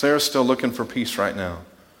 Sarah's still looking for peace right now.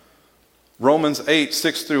 Romans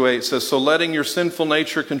 8:6-8 says, so letting your sinful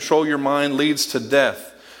nature control your mind leads to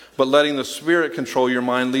death, but letting the Spirit control your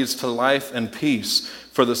mind leads to life and peace.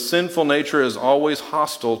 For the sinful nature is always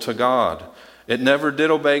hostile to God. It never did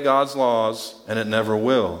obey God's laws, and it never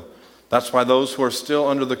will. That's why those who are still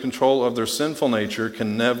under the control of their sinful nature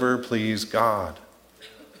can never please God.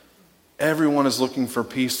 Everyone is looking for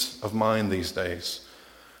peace of mind these days.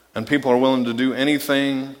 And people are willing to do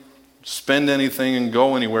anything, spend anything, and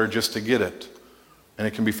go anywhere just to get it. And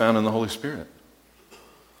it can be found in the Holy Spirit.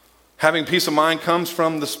 Having peace of mind comes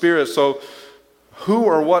from the Spirit. So who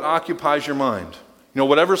or what occupies your mind? You know,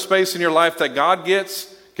 whatever space in your life that God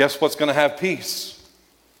gets, guess what's going to have peace?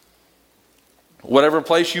 Whatever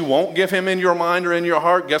place you won't give him in your mind or in your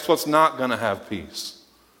heart, guess what's not going to have peace?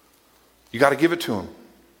 You got to give it to him.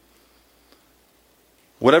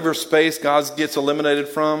 Whatever space God gets eliminated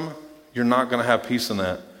from, you're not going to have peace in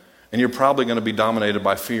that. And you're probably going to be dominated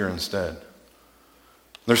by fear instead.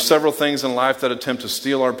 There's several things in life that attempt to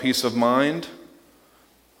steal our peace of mind.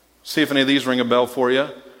 See if any of these ring a bell for you.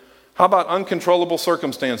 How about uncontrollable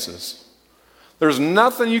circumstances? There's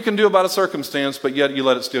nothing you can do about a circumstance, but yet you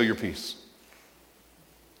let it steal your peace.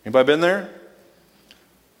 Anybody been there?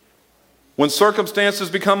 When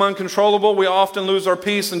circumstances become uncontrollable, we often lose our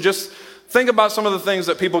peace. And just think about some of the things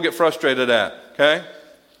that people get frustrated at, okay?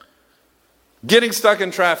 Getting stuck in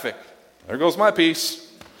traffic. There goes my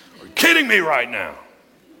peace. Are you kidding me right now?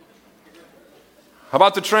 How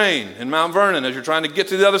about the train in Mount Vernon as you're trying to get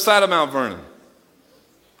to the other side of Mount Vernon?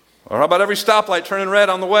 Or how about every stoplight turning red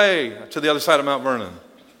on the way to the other side of Mount Vernon?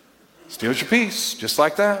 Steals your peace, just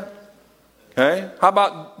like that. Okay? How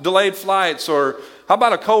about delayed flights, or how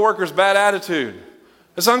about a coworker's bad attitude?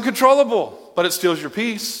 It's uncontrollable, but it steals your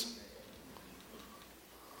peace.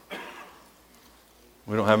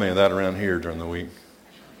 We don't have any of that around here during the week.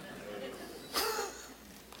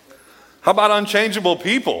 How about unchangeable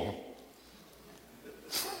people?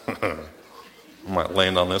 I might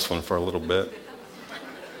land on this one for a little bit.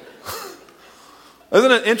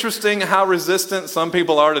 Isn't it interesting how resistant some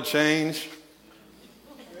people are to change?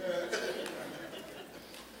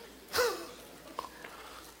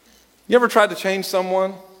 You ever tried to change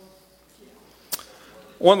someone?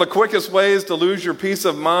 One of the quickest ways to lose your peace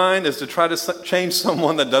of mind is to try to change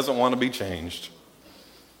someone that doesn't want to be changed.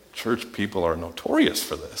 Church people are notorious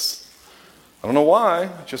for this. I don't know why.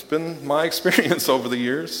 It's just been my experience over the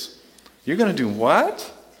years. You're going to do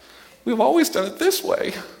what? We've always done it this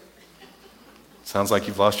way. Sounds like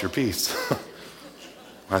you've lost your peace.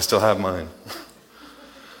 I still have mine.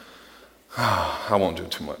 I won't do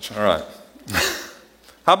too much. All right.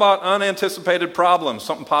 How about unanticipated problems?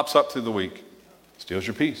 Something pops up through the week. Steals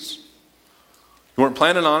your peace. You weren't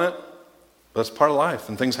planning on it, but that's part of life,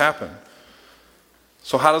 and things happen.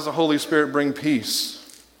 So how does the Holy Spirit bring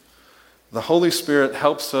peace? The Holy Spirit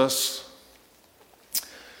helps us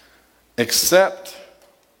accept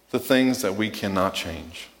the things that we cannot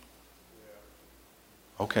change.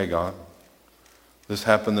 Okay, God, this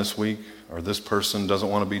happened this week, or this person doesn't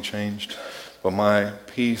want to be changed, but my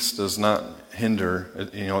peace does not hinder,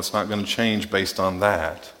 it's not going to change based on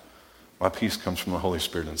that. My peace comes from the Holy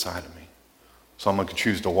Spirit inside of me. So I'm going to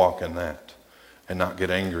choose to walk in that and not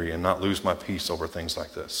get angry and not lose my peace over things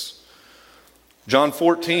like this. John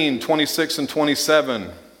 14, 26 and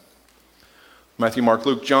 27. Matthew, Mark,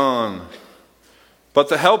 Luke, John. But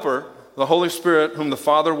the Helper, the Holy Spirit, whom the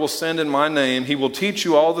Father will send in my name, he will teach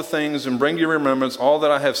you all the things and bring to your remembrance all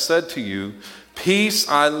that I have said to you. Peace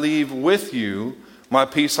I leave with you, my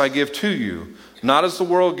peace I give to you. Not as the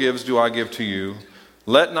world gives do I give to you.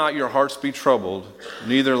 Let not your hearts be troubled,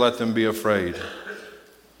 neither let them be afraid.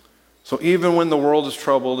 So even when the world is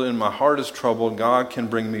troubled and my heart is troubled, God can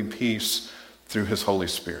bring me peace through his Holy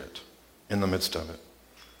Spirit in the midst of it.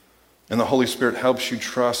 And the Holy Spirit helps you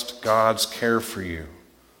trust God's care for you,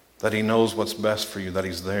 that he knows what's best for you, that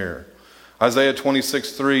he's there. Isaiah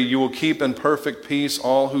 26:3, you will keep in perfect peace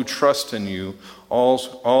all who trust in you,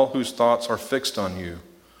 all whose thoughts are fixed on you.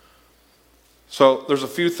 So there's a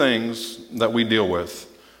few things that we deal with.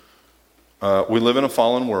 We live in a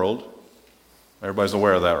fallen world. Everybody's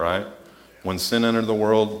aware of that, right? When sin entered the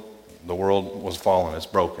world was fallen. It's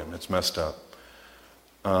broken. It's messed up.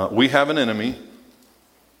 We have an enemy.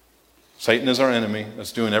 Satan is our enemy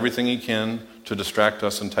that's doing everything he can to distract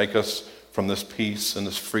us and take us from this peace and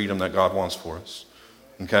this freedom that God wants for us.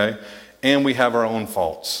 Okay? And we have our own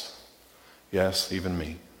faults. Yes, even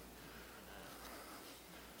me.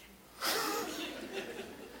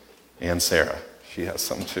 And Sarah, she has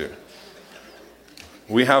some too.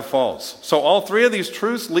 We have faults. So all three of these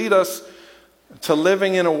truths lead us to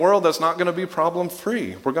living in a world that's not going to be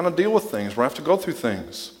problem-free. We're going to deal with things. We're going to have to go through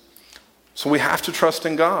things. So we have to trust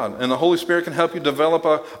in God. And the Holy Spirit can help you develop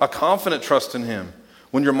a confident trust in him.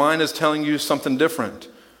 When your mind is telling you something different,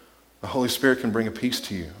 the Holy Spirit can bring a peace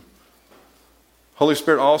to you. Holy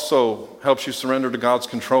Spirit also helps you surrender to God's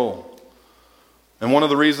control. And one of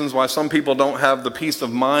the reasons why some people don't have the peace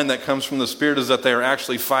of mind that comes from the Spirit is that they are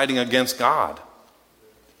actually fighting against God.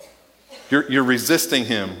 You're resisting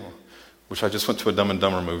him, which I just went to a Dumb and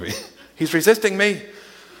Dumber movie. He's resisting me.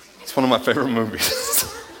 It's one of my favorite movies.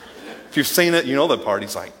 If you've seen it, you know the part.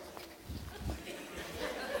 He's like,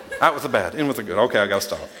 out with the bad, in with the good. Okay, I got to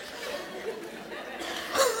stop.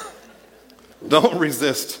 Don't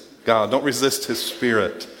resist God. Don't resist his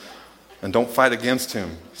Spirit. And don't fight against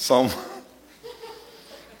him.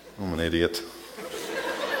 I'm an idiot.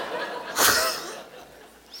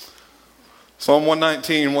 Psalm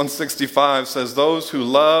 119, 165 says, those who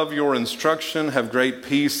love your instruction have great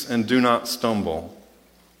peace and do not stumble.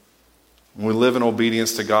 When we live in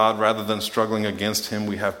obedience to God rather than struggling against him,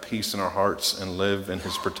 we have peace in our hearts and live in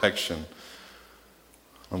his protection.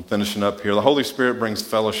 I'm finishing up here. The Holy Spirit brings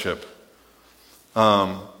fellowship.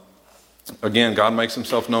 Again, God makes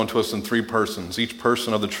himself known to us in three persons. Each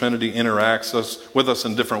person of the Trinity interacts with us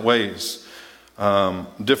in different ways.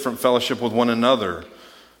 Different fellowship with one another.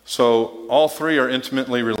 So all three are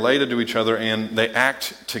intimately related to each other and they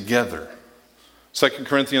act together. 2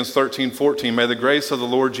 Corinthians 13:14, may the grace of the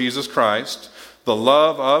Lord Jesus Christ, the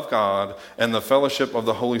love of God, and the fellowship of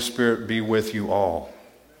the Holy Spirit be with you all.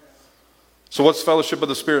 So what's fellowship of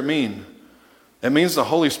the Spirit mean? It means the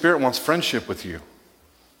Holy Spirit wants friendship with you.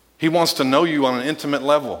 He wants to know you on an intimate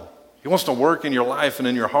level. He wants to work in your life and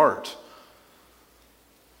in your heart.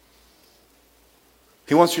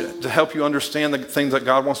 He wants you to help you understand the things that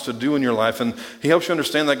God wants to do in your life. And he helps you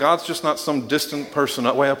understand that God's just not some distant person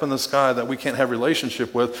way up in the sky that we can't have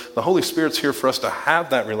relationship with. The Holy Spirit's here for us to have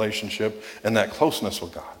that relationship and that closeness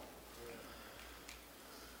with God.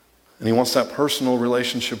 And he wants that personal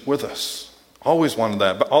relationship with us. Always wanted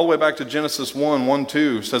that. But all the way back to Genesis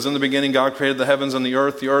 1:2 says, in the beginning God created the heavens and the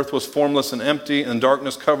earth. The earth was formless and empty, and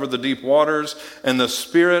darkness covered the deep waters. And the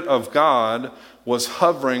Spirit of God was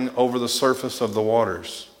hovering over the surface of the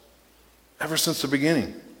waters. Ever since the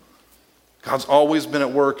beginning. God's always been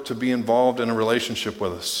at work to be involved in a relationship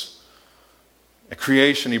with us. At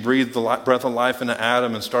creation, he breathed the breath of life into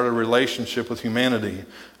Adam and started a relationship with humanity.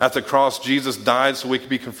 At the cross, Jesus died so we could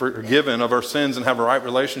be forgiven of our sins and have a right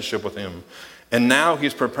relationship with him. And now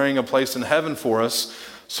he's preparing a place in heaven for us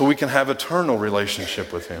so we can have eternal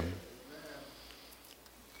relationship with him.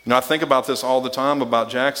 You know, I think about this all the time about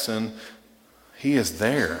Jackson. He is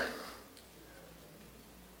there.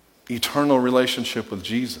 Eternal relationship with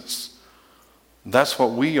Jesus. That's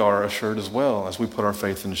what we are assured as well as we put our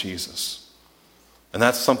faith in Jesus. And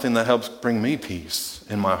that's something that helps bring me peace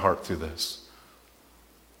in my heart through this.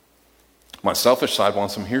 My selfish side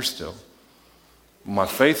wants him here still. My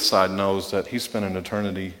faith side knows that he spent an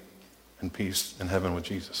eternity in peace in heaven with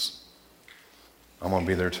Jesus. I'm going to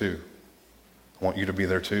be there too. I want you to be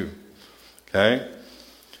there too. Okay?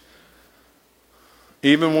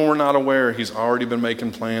 Even when we're not aware, he's already been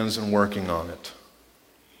making plans and working on it.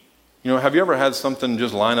 You know, have you ever had something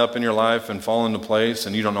just line up in your life and fall into place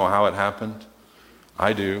and you don't know how it happened?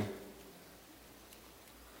 I do.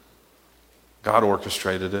 God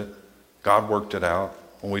orchestrated it. God worked it out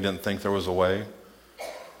when we didn't think there was a way.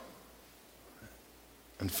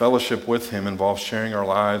 And fellowship with him involves sharing our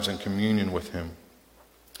lives in communion with him.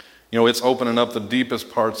 You know, it's opening up the deepest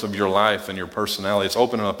parts of your life and your personality. It's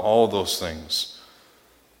opening up all those things.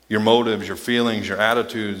 Your motives, your feelings, your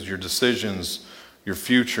attitudes, your decisions, your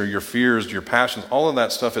future, your fears, your passions, all of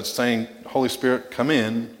that stuff. It's saying, Holy Spirit, come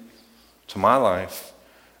in to my life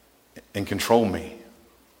and control me.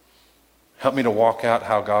 Help me to walk out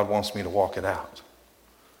how God wants me to walk it out.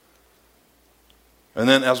 And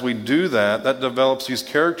then as we do that, that develops these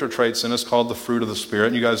character traits in us called the fruit of the Spirit.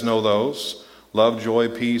 And you guys know those. Love, joy,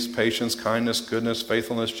 peace, patience, kindness, goodness,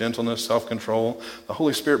 faithfulness, gentleness, self-control. The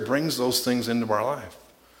Holy Spirit brings those things into our life.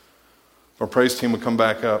 Our praise team would come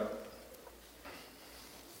back up.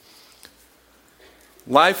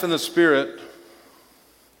 Life in the Spirit,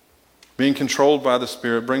 being controlled by the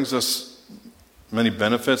Spirit, brings us many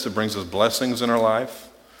benefits. It brings us blessings in our life.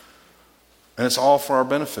 And it's all for our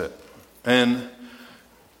benefit. And,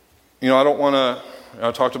 you know,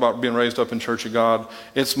 I talked about being raised up in Church of God.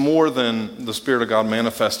 It's more than the Spirit of God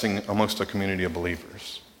manifesting amongst a community of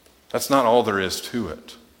believers. That's not all there is to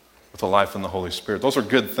it. With the life in the Holy Spirit. Those are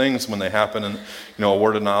good things when they happen in, you know, a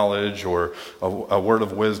word of knowledge or a word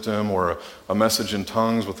of wisdom or a message in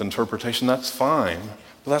tongues with interpretation. That's fine.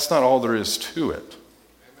 But that's not all there is to it.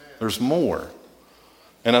 There's more.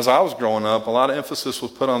 And as I was growing up, a lot of emphasis was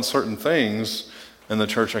put on certain things in the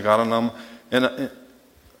church I got in. And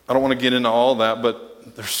I don't want to get into all that,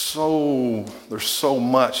 but there's so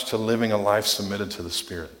much to living a life submitted to the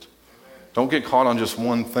Spirit. Don't get caught on just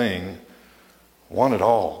one thing. Want it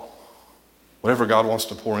all. Whatever God wants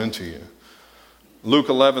to pour into you. Luke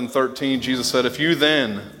 11:13, Jesus said, if you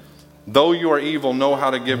then, though you are evil, know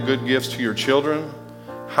how to give good gifts to your children,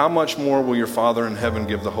 how much more will your Father in heaven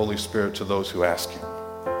give the Holy Spirit to those who ask him?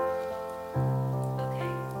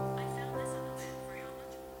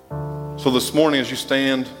 So this morning as you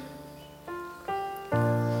stand,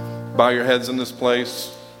 bow your heads in this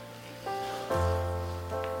place,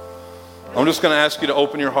 I'm just going to ask you to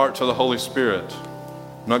open your heart to the Holy Spirit.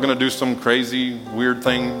 I'm not going to do some crazy, weird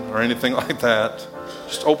thing or anything like that.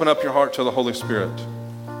 Just open up your heart to the Holy Spirit.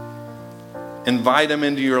 Invite him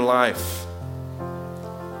into your life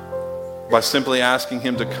by simply asking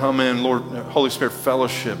him to come in. Lord, Holy Spirit,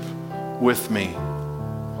 fellowship with me.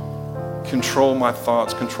 Control my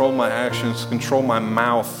thoughts, control my actions, control my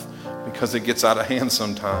mouth because it gets out of hand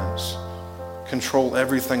sometimes. Control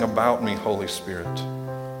everything about me, Holy Spirit.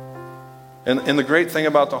 And the great thing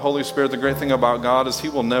about the Holy Spirit, the great thing about God is he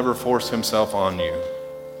will never force himself on you.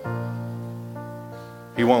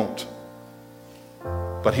 He won't.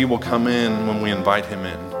 But he will come in when we invite him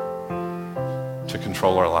in to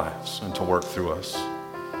control our lives and to work through us.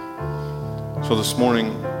 So this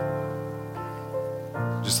morning,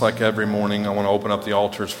 just like every morning, I want to open up the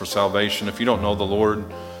altars for salvation. If you don't know the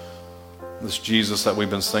Lord, this Jesus that we've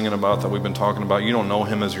been singing about, that we've been talking about, you don't know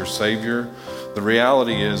him as your Savior, the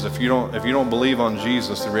reality is if you don't believe on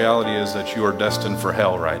Jesus, the reality is that you are destined for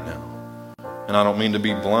hell right now. And I don't mean to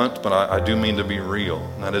be blunt, but I do mean to be real.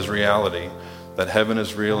 And that is reality, that heaven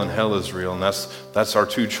is real and hell is real, and that's our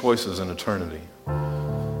two choices in eternity.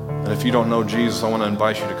 And if you don't know Jesus, I want to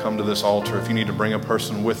invite you to come to this altar. If you need to bring a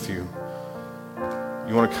person with you,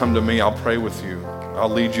 you want to come to me, I'll pray with you. I'll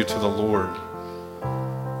lead you to the Lord.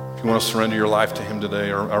 If you want to surrender your life to him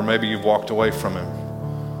today, or maybe you've walked away from him,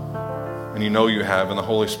 and you know you have, and the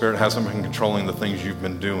Holy Spirit hasn't been controlling the things you've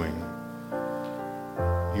been doing,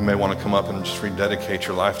 you may want to come up and just rededicate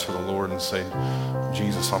your life to the Lord and say,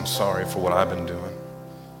 Jesus, I'm sorry for what I've been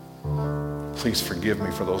doing. Please forgive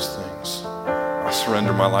me for those things. I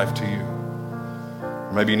surrender my life to you.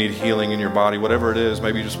 Or maybe you need healing in your body, whatever it is.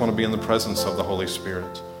 Maybe you just want to be in the presence of the Holy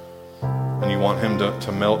Spirit, and you want him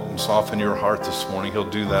to melt and soften your heart this morning. He'll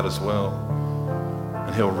do that as well.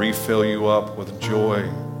 And he'll refill you up with joy.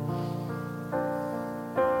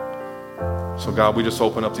 So God, we just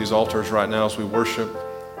open up these altars right now as we worship,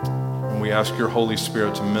 and we ask your Holy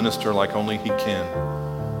Spirit to minister like only he can.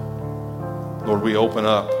 Lord, we open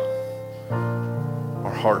up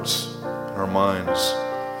our hearts and our minds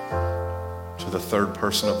to the third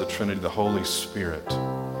person of the Trinity, the Holy Spirit,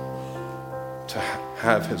 to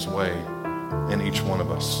have his way in each one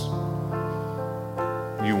of us.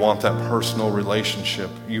 You want that personal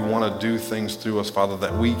relationship. You want to do things through us, Father,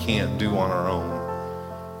 that we can't do on our own.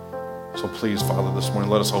 So please, Father, this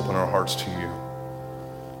morning, let us open our hearts to you.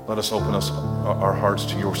 Let us open our hearts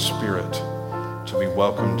to your Spirit to be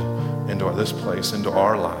welcomed into this place, into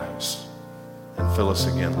our lives, and fill us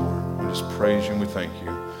again, Lord. We just praise you and we thank you.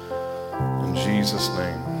 In Jesus'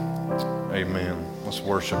 name, amen. Let's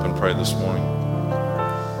worship and pray this morning.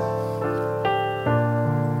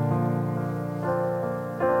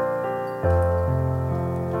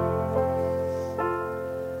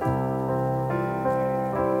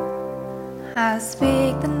 I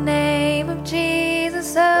speak the name of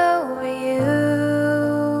Jesus over you.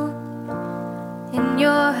 In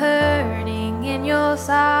your hurting, in your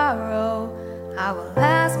sorrow, I will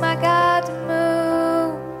ask my God to move.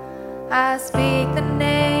 I speak the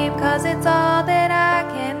name 'cause it's all that I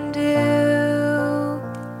can do.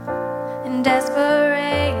 In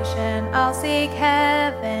desperation, I'll seek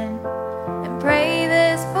heaven and pray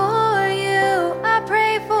this for you. I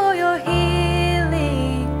pray for your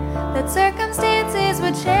healing, that circumstances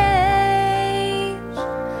would change.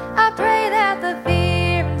 I pray that the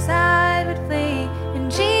fear inside would flee in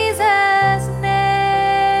Jesus'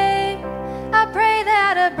 name. I pray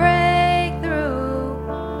that a breakthrough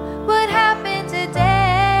would happen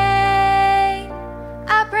today.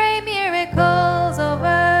 I pray miracles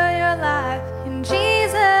over your life in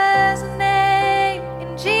Jesus' name,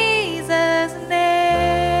 in Jesus'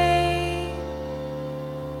 name.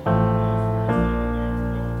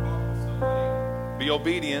 Be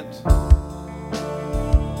obedient.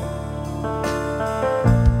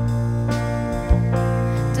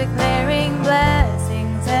 Declaring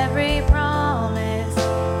blessings, every promise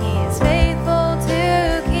he is faithful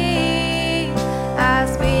to keep. I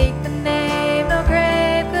speak the name no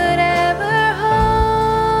grave could ever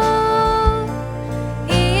hold.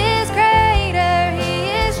 He is greater, he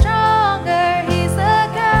is stronger, he's the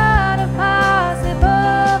God of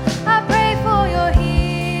possible. I pray for your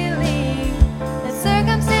healing, that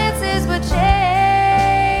circumstances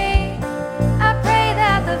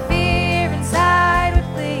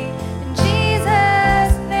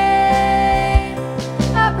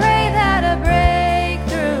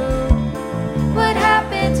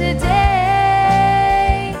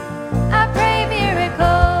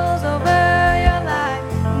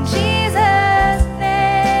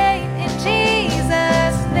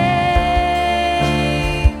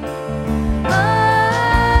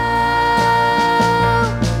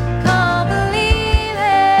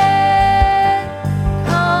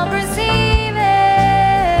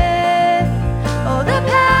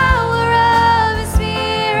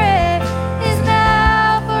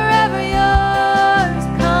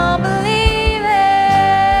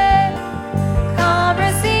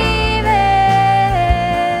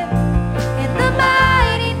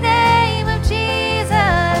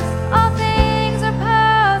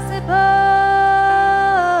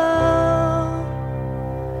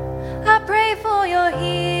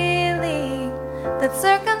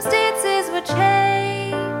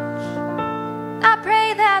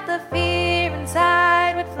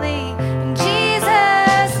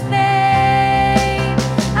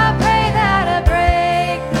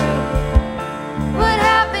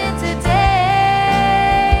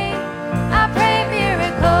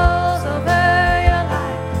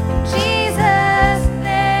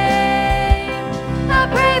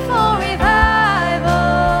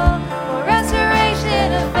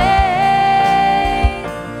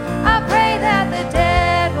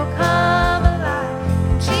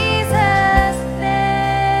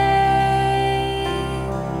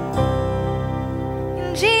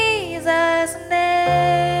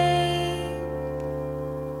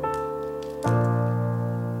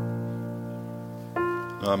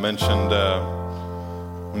I mentioned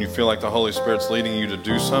when you feel like the Holy Spirit's leading you to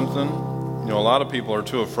do something, a lot of people are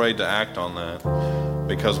too afraid to act on that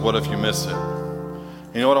because what if you miss it?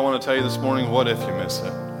 You know what I want to tell you this morning? What if you miss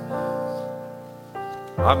it?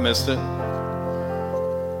 I've missed it.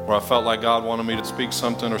 Where I felt like God wanted me to speak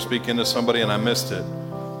something or speak into somebody and I missed it.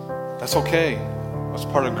 That's okay. That's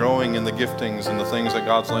part of growing in the giftings and the things that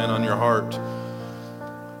God's laying on your heart.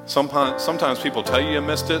 Sometimes people tell you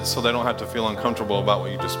missed it so they don't have to feel uncomfortable about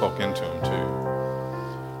what you just spoke into them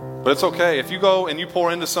too. But it's okay. If you go and you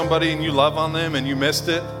pour into somebody and you love on them and you missed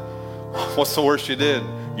it, what's the worst you did?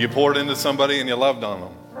 You poured into somebody and you loved on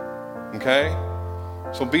them. Okay?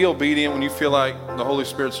 So be obedient when you feel like the Holy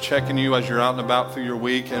Spirit's checking you as you're out and about through your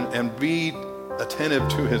week, and be attentive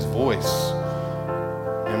to His voice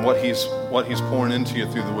and what He's pouring into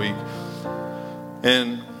you through the week.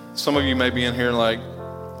 And some of you may be in here like,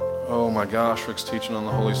 oh my gosh, Rick's teaching on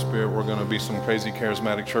the Holy Spirit. We're going to be some crazy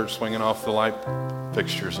charismatic church swinging off the light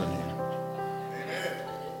fixtures in you.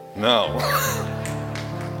 No.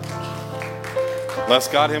 Unless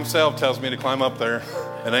God Himself tells me to climb up there,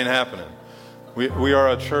 it ain't happening. We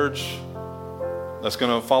are a church that's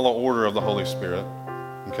going to follow order of the Holy Spirit,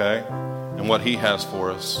 okay? And what He has for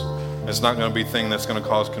us. It's not going to be a thing that's going to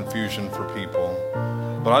cause confusion for people.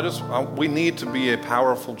 But we need to be a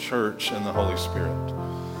powerful church in the Holy Spirit.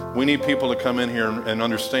 We need people to come in here and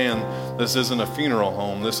understand this isn't a funeral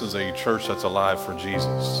home. This is a church that's alive for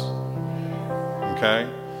Jesus. Okay?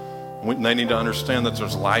 They need to understand that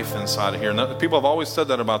there's life inside of here. And people have always said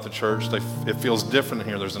that about the church. It feels different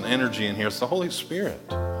here. There's an energy in here. It's the Holy Spirit.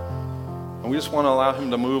 And we just want to allow Him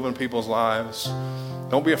to move in people's lives.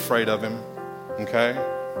 Don't be afraid of Him. Okay?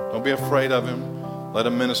 Don't be afraid of Him. Let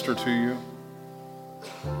Him minister to you.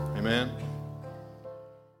 Amen.